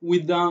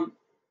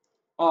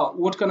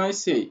can I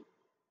say,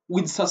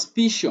 with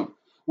suspicion.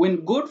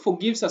 When God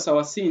forgives us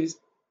our sins,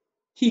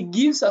 He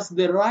gives us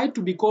the right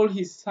to be called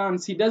His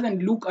sons. He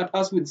doesn't look at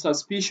us with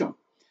suspicion.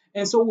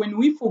 And so when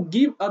we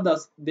forgive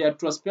others their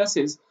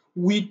trespasses,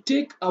 we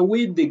take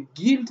away the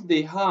guilt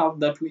they have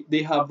that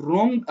they have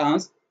wronged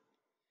us,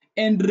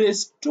 and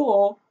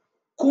restore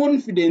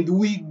confidence.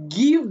 We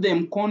give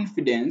them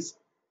confidence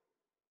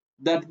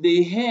that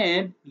they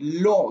had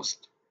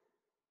lost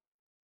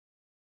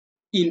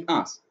in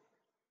us.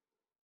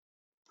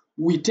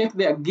 We take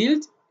their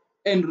guilt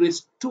and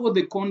restore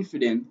the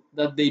confidence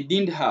that they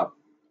didn't have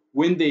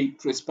when they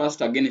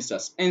trespassed against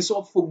us. And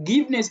so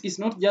forgiveness is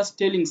not just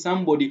telling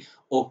somebody,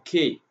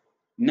 okay,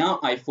 now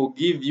I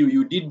forgive you,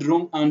 you did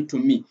wrong unto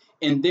me.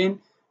 And then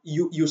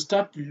you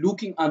start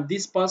looking at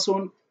this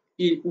person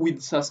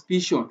with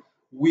suspicion.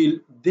 Will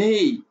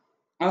they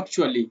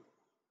actually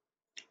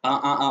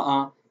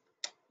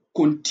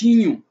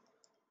continue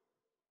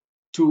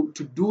to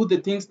do the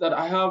things that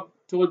I have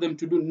told them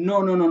to do?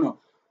 No, no, no, no.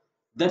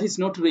 That is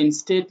not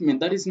reinstatement.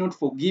 That is not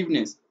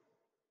forgiveness.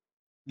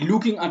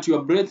 Looking at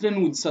your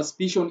brethren with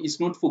suspicion is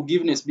not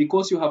forgiveness.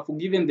 Because you have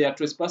forgiven their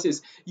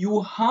trespasses,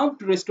 you have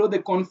to restore the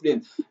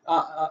confidence.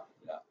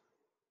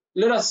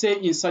 Let us say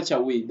in such a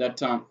way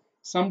that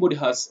somebody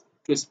has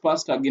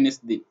trespassed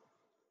against thee.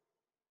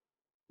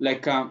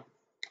 Like I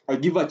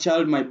give a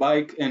child my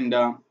bike, and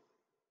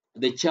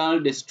the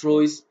child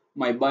destroys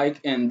my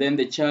bike, and then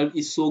the child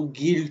is so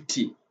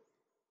guilty,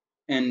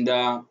 and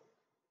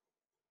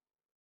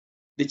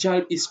the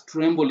child is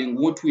trembling.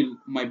 What will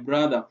my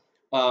brother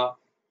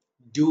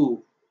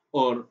do?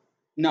 Or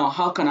now,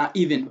 how can I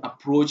even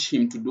approach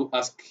him to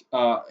ask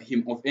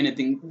him of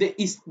anything? There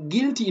is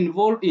guilt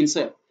involved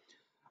inside.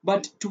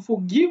 But to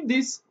forgive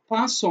this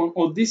person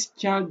or this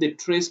child the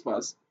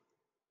trespass,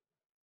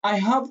 I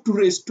have to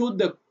restore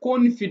the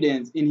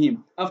confidence in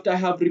him. After I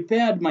have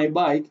repaired my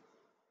bike,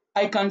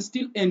 I can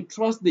still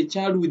entrust the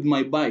child with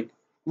my bike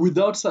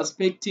without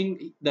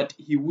suspecting that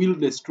he will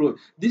destroy.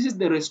 This is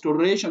the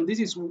restoration. This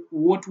is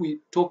what we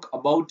talk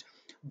about,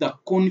 the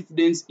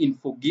confidence in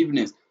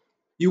forgiveness.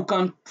 You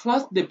can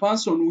trust the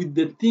person with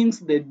the things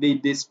that they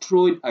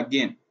destroyed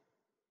again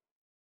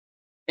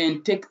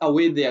and take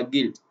away their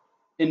guilt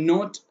and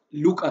not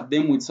look at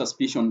them with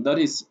suspicion. That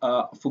is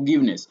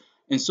forgiveness.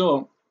 And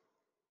so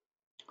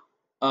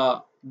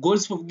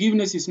God's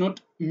forgiveness is not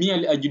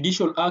merely a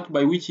judicial act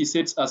by which He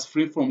sets us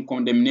free from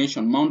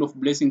condemnation. Mount of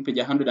Blessing, page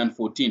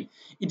 114.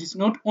 It is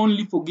not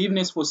only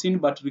forgiveness for sin,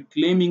 but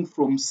reclaiming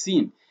from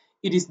sin.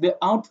 It is the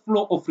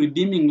outflow of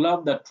redeeming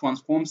love that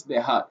transforms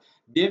the heart.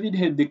 David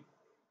had the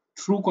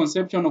true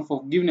conception of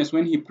forgiveness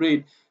when he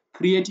prayed,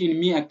 "Create in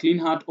me a clean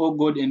heart, O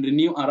God, and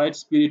renew a right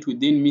spirit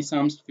within me."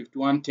 Psalms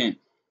 51:10.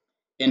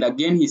 And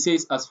again he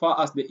says, "As far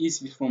as the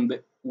east is from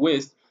the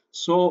west,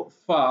 so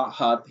far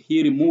hath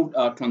He removed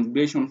our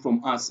transgression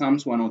from us."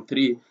 Psalms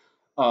 103,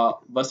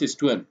 verses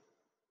 12.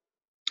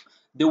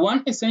 The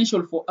one thing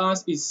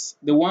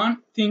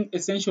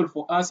essential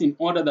for us in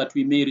order that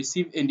we may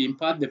receive and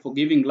impart the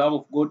forgiving love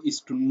of God is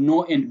to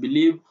know and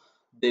believe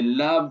the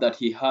love that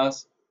He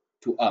has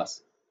to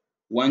us.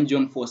 1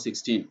 John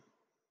 4:16.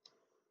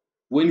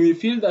 When we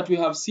feel that we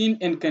have sinned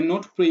and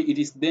cannot pray, it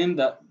is then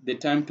that the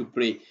time to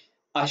pray.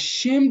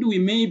 Ashamed we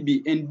may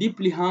be and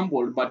deeply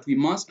humbled, but we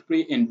must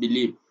pray and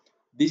believe.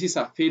 This is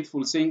a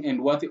faithful saying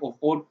and worthy of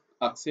all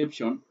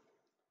acceptation,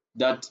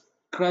 that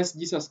Christ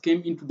Jesus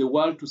came into the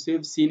world to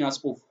save sinners,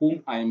 of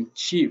whom I am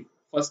chief.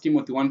 1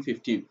 Timothy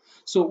 1:15.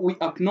 So we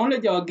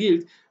acknowledge our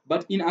guilt,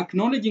 but in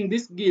acknowledging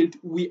this guilt,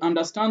 we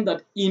understand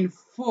that in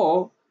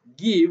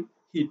forgive,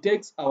 He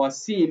takes our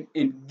sin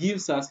and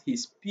gives us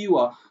His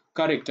pure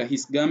character,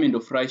 His garment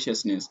of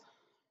righteousness.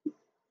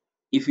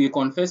 If we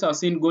confess our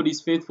sin, God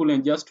is faithful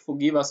and just to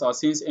forgive us our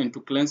sins and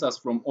to cleanse us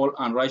from all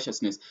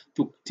unrighteousness,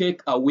 to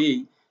take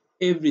away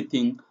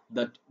everything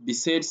that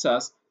besets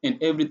us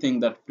and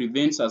everything that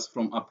prevents us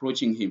from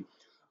approaching Him.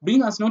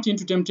 Bring us not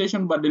into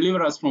temptation, but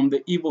deliver us from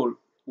the evil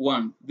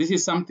 1. This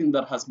is something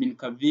that has been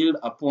cavilled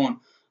upon,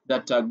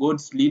 that God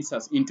leads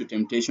us into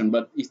temptation.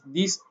 But is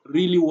this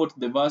really what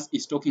the verse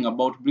is talking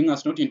about? Bring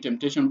us not in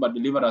temptation, but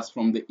deliver us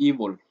from the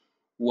evil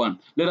one.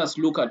 Let us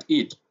look at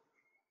it.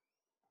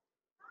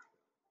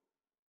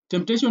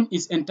 Temptation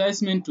is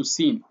enticement to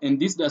sin, and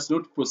this does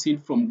not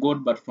proceed from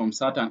God but from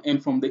Satan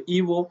and from the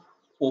evil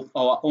of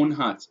our own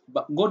hearts.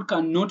 But God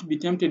cannot be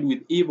tempted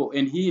with evil,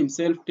 and he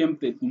himself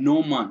tempted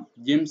no man.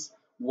 James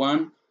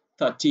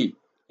 1:13.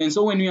 And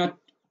so when we are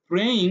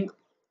praying,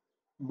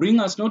 bring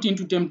us not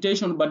into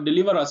temptation, but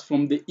deliver us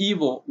from the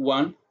evil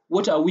one,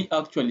 what are we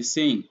actually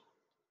saying?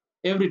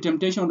 Every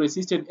temptation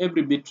resisted,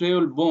 every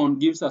betrayal born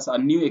gives us a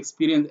new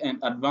experience and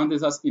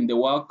advances us in the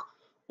work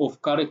of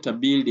character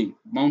building.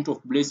 Mount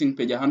of Blessing,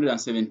 page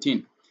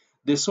 117.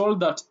 The soul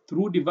that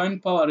through divine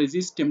power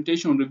resists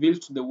temptation reveals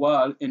to the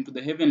world and to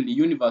the heavenly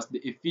universe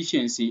the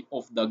efficiency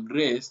of the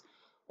grace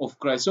of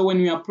Christ. So when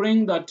we are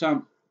praying that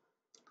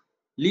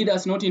lead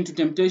us not into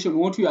temptation,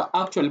 what we are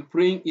actually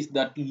praying is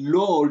that,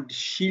 Lord,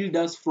 shield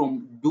us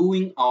from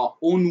doing our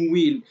own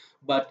will,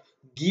 but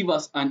give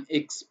us an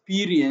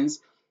experience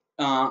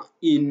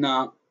in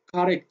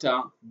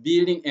character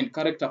building and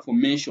character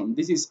formation.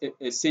 This is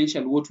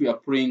essentially what we are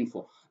praying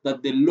for,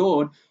 that the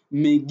Lord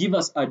may give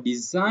us a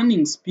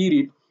discerning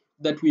spirit,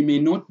 that we may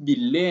not be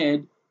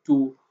led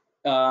to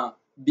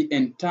be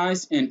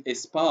enticed and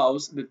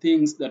espouse the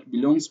things that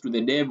belongs to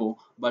the devil,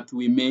 but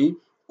we may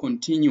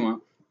continue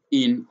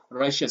in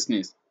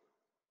righteousness.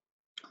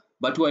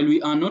 But while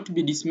we are not to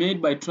be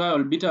dismayed by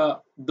trial, bitter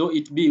though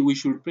it be, we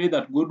should pray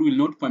that God will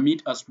not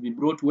permit us to be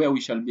brought where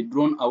we shall be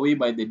drawn away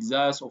by the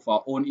desires of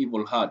our own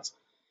evil hearts.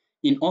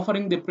 In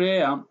offering the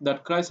prayer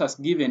that Christ has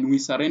given, we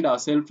surrender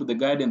ourselves to the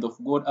guidance of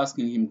God,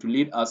 asking him to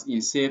lead us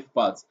in safe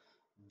paths.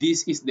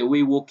 This is the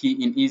way, walk ye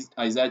in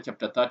Isaiah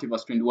chapter 30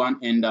 verse 21,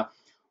 and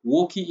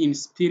walk ye in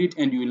spirit,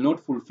 and you will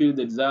not fulfill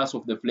the desires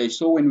of the flesh.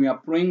 So when we are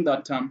praying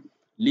that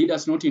lead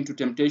us not into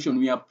temptation,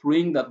 we are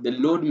praying that the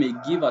Lord may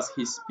give us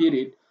his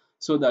spirit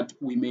so that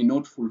we may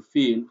not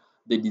fulfill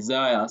the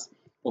desires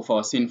of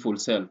our sinful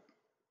self.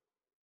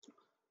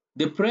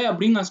 The prayer,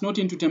 bring us not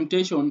into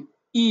temptation,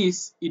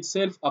 is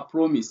itself a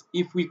promise.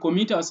 If we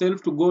commit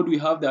ourselves to God, we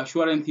have the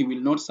assurance he will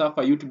not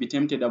suffer you to be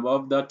tempted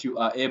above that you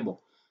are able,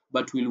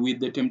 but will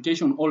with the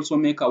temptation also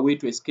make a way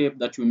to escape,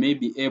 that you may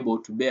be able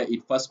to bear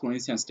it. 1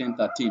 Corinthians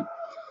 10:13.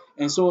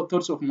 And so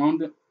thoughts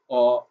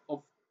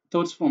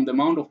from the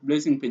Mount of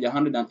Blessing, page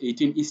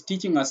 118, is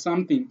teaching us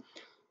something,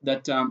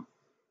 that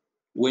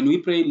when we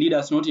pray, lead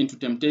us not into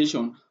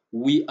temptation,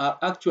 we are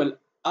actually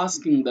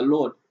asking the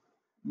Lord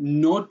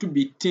not to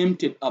be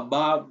tempted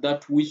above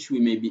that which we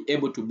may be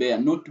able to bear,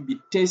 not to be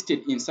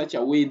tested in such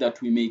a way that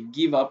we may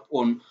give up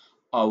on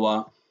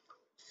our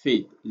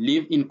faith.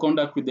 Live in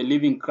contact with the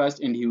living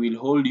Christ, and he will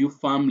hold you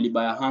firmly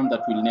by a hand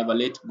that will never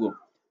let go.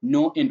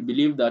 Know and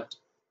believe that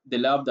the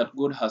love that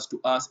God has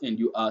to us, and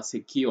you are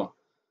secure.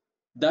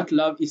 That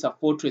love is a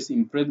fortress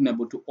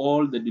impregnable to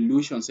all the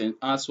delusions and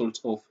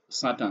assaults of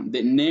Satan.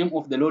 The name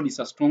of the Lord is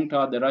a strong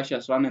tower, the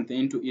righteous runneth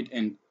into it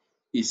and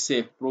is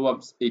safe.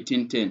 Proverbs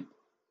 18:10.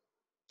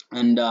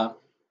 And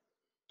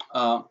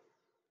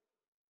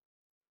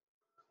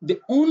the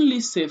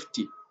only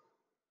safety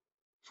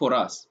for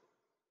us,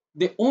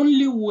 the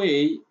only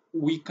way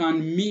we can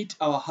meet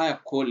our higher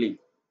calling,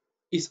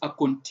 is a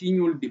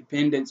continual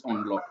dependence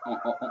on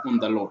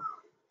the Lord.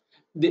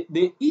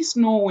 There is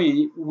no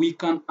way we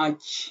can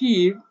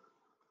achieve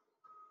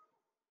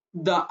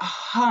the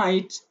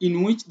height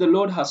in which the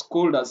Lord has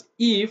called us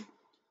if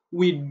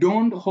we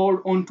don't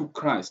hold on to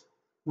Christ,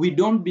 we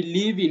don't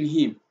believe in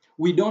him,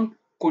 we don't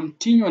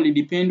continually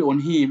depend on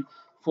him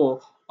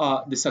for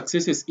the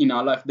successes in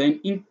our life.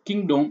 Then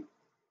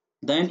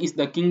is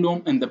the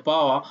kingdom and the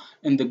power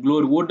and the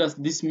glory. What does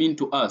this mean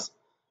to us?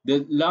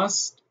 The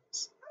last,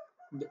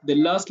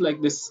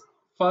 like this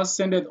first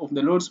sentence of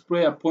the Lord's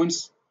Prayer,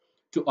 points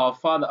to our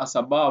Father as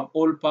above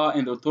all power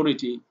and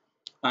authority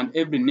and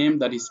every name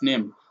that is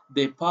named.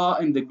 The power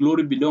and the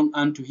glory belong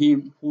unto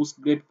him, whose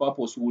great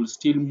purpose will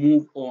still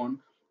move on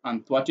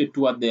and thwarted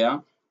toward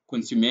their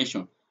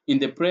consummation. In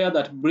the prayer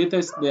that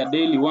breathes their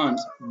daily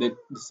wants, the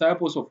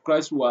disciples of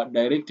Christ were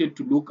directed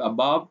to look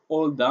above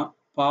all the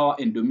power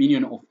and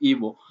dominion of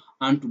evil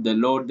unto the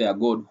Lord their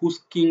God, whose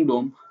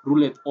kingdom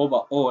ruleth over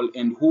all,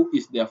 and who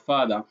is their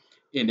Father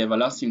in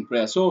everlasting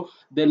prayer. So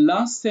the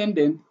last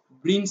sentence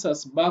brings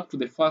us back to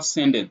the first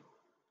sentence.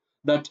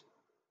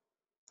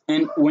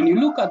 And when you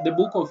look at the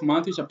book of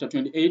Matthew chapter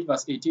 28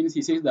 verse 18,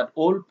 he says that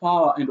all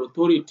power and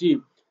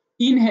authority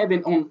in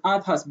heaven and on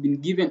earth has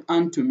been given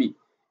unto me.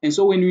 And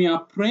so when we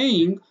are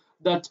praying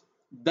that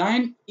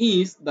thine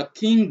is the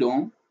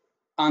kingdom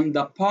and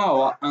the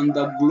power and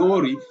the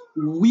glory,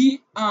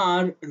 we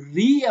are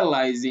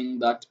realizing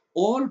that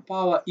all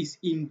power is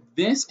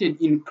invested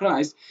in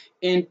Christ,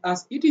 and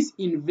as it is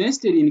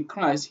invested in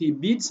Christ, he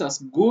bids us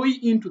go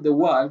into the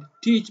world,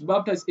 teach,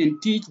 baptize, and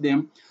teach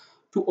them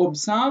to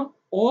observe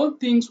all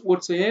things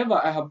whatsoever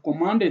I have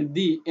commanded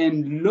thee,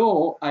 and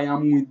lo, I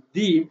am with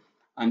thee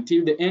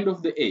until the end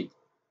of the age.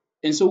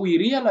 And so we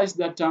realize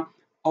that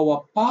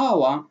our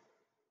power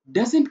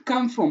doesn't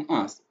come from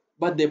us,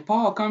 but the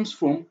power comes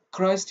from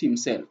Christ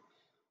himself,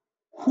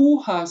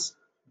 who has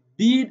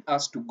bid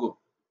us to go.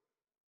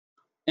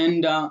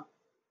 And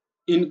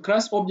in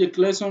Christ object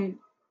lesson,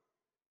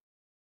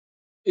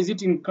 is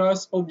it in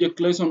Christ object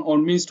lesson or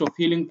Ministry of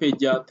Healing, page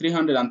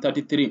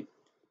 333?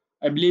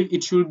 I believe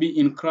it should be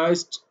in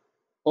Christ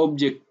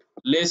object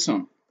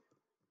lesson.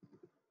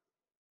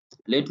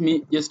 Let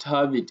me just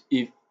have it.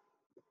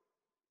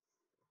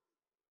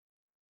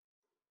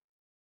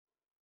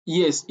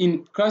 Yes,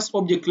 in Christ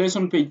object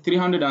lesson, page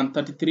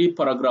 333,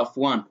 paragraph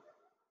 1.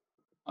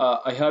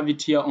 I have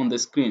it here on the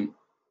screen.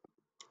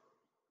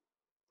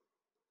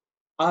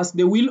 As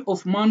the will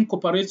of man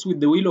cooperates with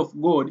the will of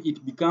God,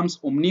 it becomes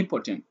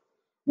omnipotent.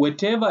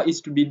 Whatever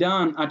is to be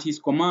done at his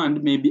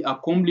command may be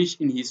accomplished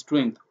in his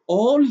strength.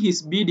 All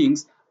his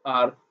biddings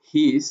are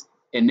his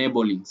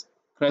enablings.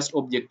 Christ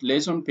object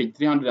lesson, page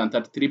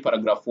 333,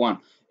 paragraph 1.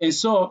 And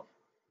so,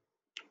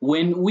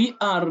 when we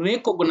are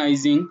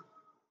recognizing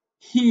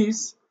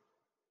his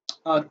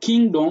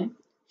kingdom,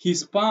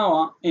 his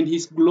power, and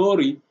his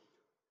glory,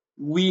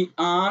 we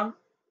are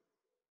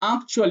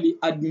actually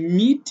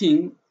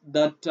admitting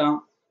that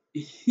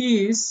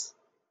his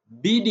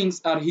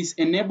biddings are his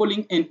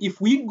enabling, and if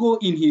we go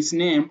in his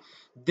name,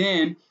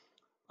 then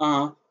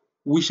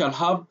we shall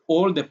have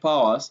all the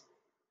powers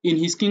in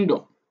his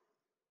kingdom.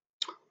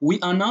 We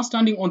are now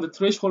standing on the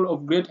threshold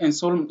of great and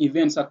solemn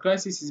events. A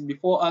crisis is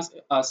before us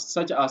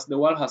such as the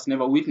world has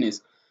never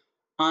witnessed.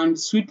 And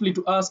sweetly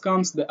to us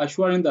comes the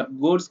assurance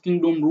that God's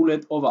kingdom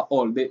ruleth over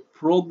all. The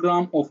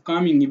program of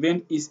coming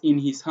event is in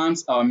his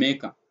hands, our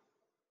maker.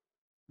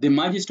 The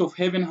Majesty of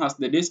heaven has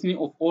the destiny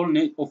of all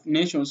of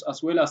nations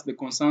as well as the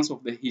concerns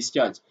of his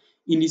church.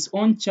 In his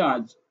own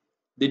charge,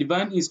 the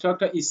divine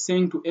instructor is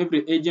saying to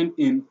every agent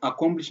in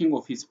accomplishing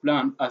of his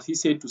plan, as he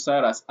said to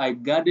Cyrus, I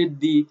guarded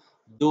thee,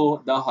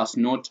 though thou hast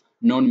not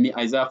known me.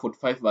 Isaiah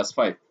 45 verse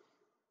 5.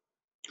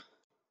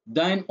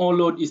 Thine, O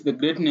Lord, is the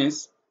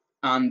greatness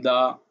and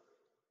the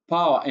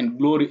power and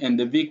glory and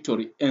the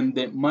victory and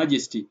the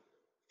majesty.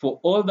 For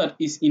all that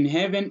is in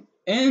heaven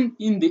and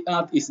in the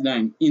earth is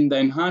thine. In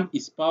thine hand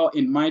is power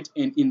and might,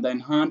 and in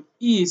thine hand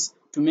is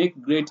to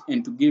make great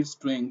and to give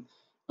strength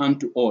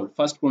unto all.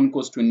 1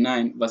 Chronicles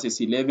 29 verses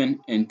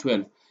 11 and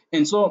 12.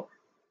 And so,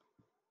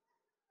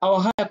 our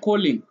higher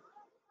calling,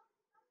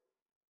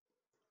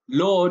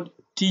 Lord,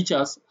 teach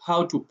us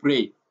how to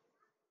pray.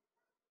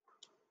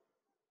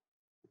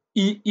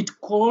 It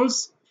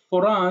calls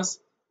for us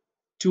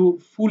to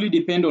fully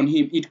depend on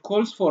him. It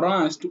calls for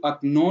us to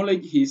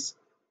acknowledge his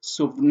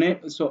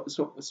sovereignty,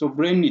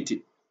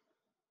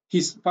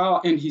 his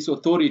power and his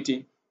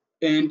authority,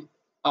 and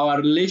our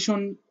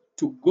relation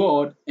to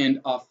God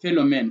and our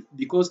fellow men,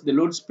 because the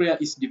Lord's Prayer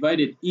is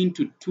divided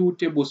into two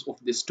tables of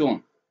the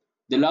stone,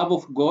 the love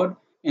of God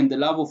and the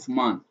love of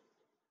man.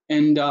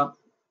 And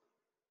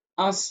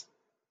as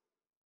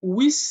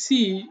we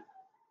see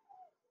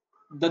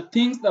the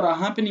things that are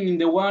happening in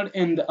the world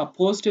and the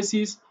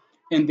apostasies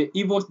and the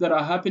evils that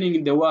are happening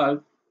in the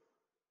world,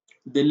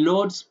 the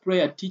Lord's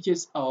Prayer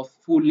teaches our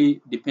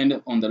fully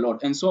dependent on the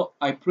Lord. And so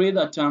I pray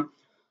that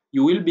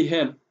you will be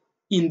helped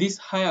in this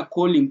higher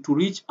calling to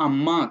reach a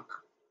mark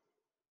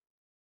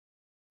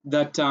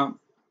that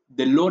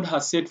the Lord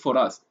has set for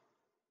us.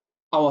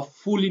 Our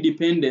fully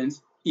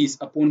dependence is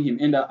upon him.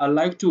 And I'd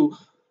like to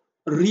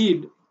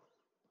read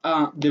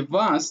the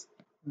verse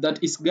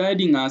that is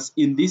guiding us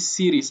in this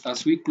series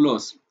as we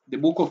close, the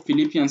book of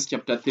Philippians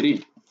chapter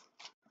 3.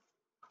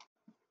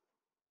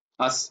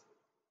 As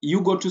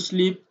you go to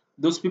sleep,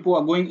 those people who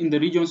are going in the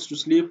regions to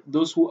sleep,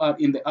 those who are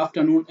in the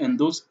afternoon, and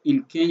those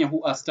in Kenya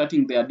who are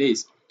starting their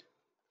days.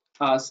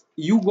 As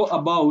you go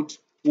about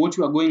what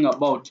you are going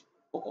about,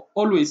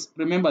 always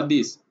remember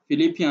this,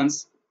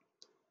 Philippians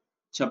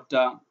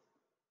chapter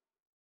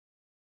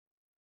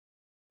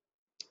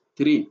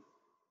 3.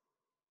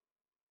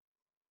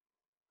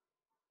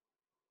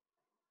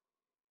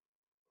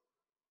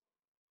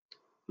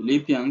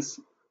 Philippians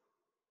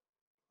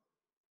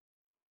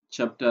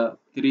chapter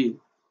 3.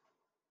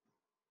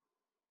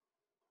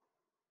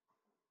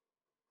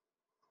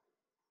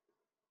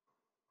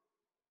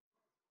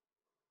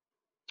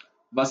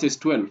 Verses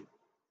 12.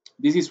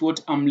 This is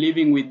what I'm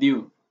leaving with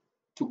you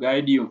to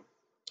guide you,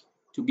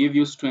 to give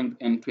you strength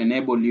and to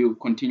enable you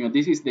continue.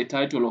 This is the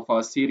title of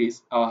our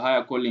series, Our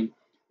Higher Calling,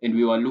 and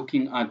we were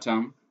looking at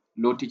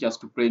Lord teach us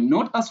to pray.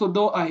 Not as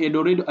though I had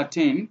already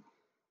attained,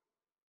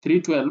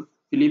 3:12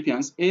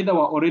 Philippians, either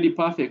were already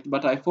perfect,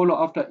 but I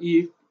follow after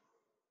Eve,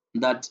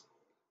 that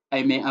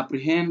I may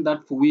apprehend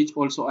that for which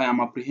also I am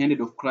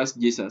apprehended of Christ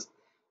Jesus.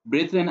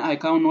 Brethren, I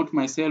count not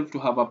myself to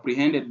have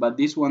apprehended, but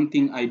this one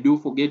thing I do,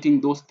 forgetting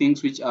those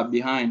things which are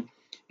behind,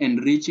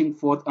 and reaching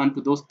forth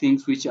unto those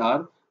things which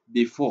are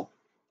before.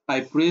 I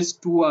press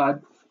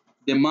toward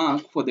the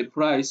mark for the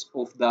prize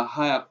of the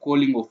higher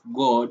calling of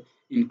God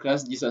in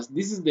Christ Jesus.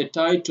 This is the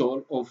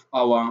title of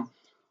our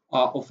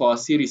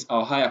series,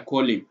 Our Higher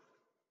Calling.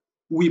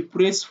 We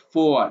press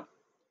forward.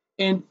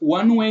 And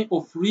one way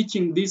of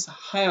reaching this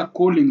higher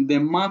calling, the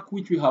mark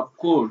which we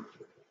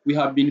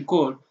have been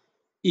called,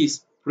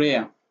 is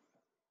prayer.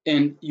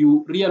 And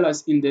you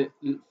realize in the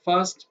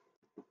first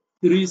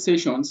 3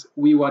 sessions,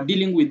 we were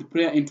dealing with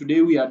prayer, and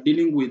today we are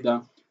dealing with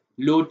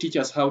Lord teach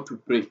us how to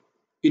pray.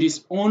 It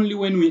is only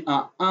when we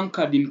are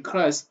anchored in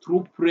Christ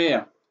through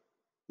prayer,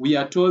 we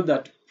are told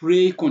that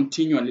pray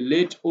continually,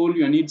 let all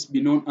your needs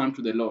be known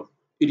unto the Lord.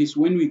 It is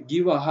when we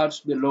give our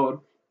hearts to the Lord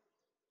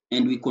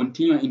and we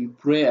continue in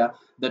prayer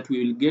that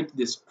we will get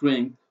the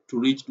strength to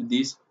reach to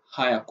this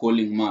higher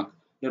calling mark.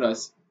 Let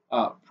us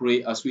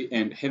pray as we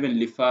end.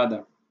 Heavenly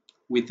Father,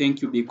 we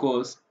thank you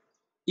because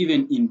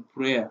even in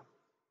prayer,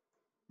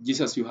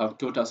 Jesus, you have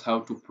taught us how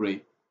to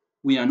pray.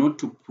 We are not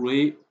to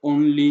pray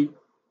only,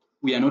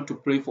 we are not to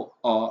pray for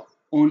our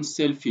own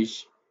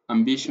selfish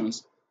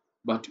ambitions,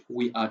 but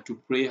we are to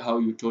pray how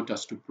you taught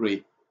us to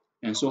pray.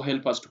 And so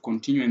help us to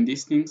continue in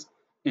these things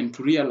and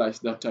to realize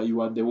that you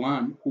are the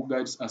one who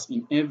guides us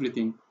in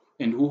everything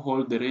and who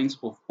holds the reins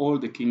of all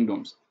the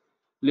kingdoms.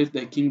 Let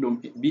thy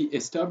kingdom be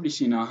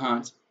established in our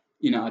hearts,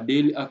 in our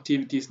daily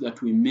activities,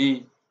 that we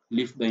may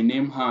lift thy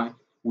name high,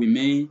 we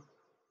may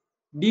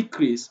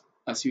decrease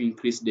as you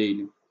increase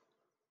daily.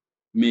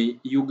 May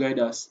you guide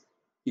us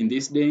in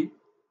this day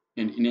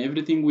and in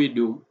everything we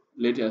do.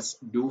 Let us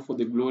do for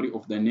the glory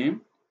of thy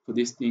name. For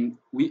this thing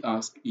we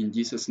ask in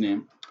Jesus'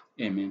 name.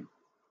 Amen.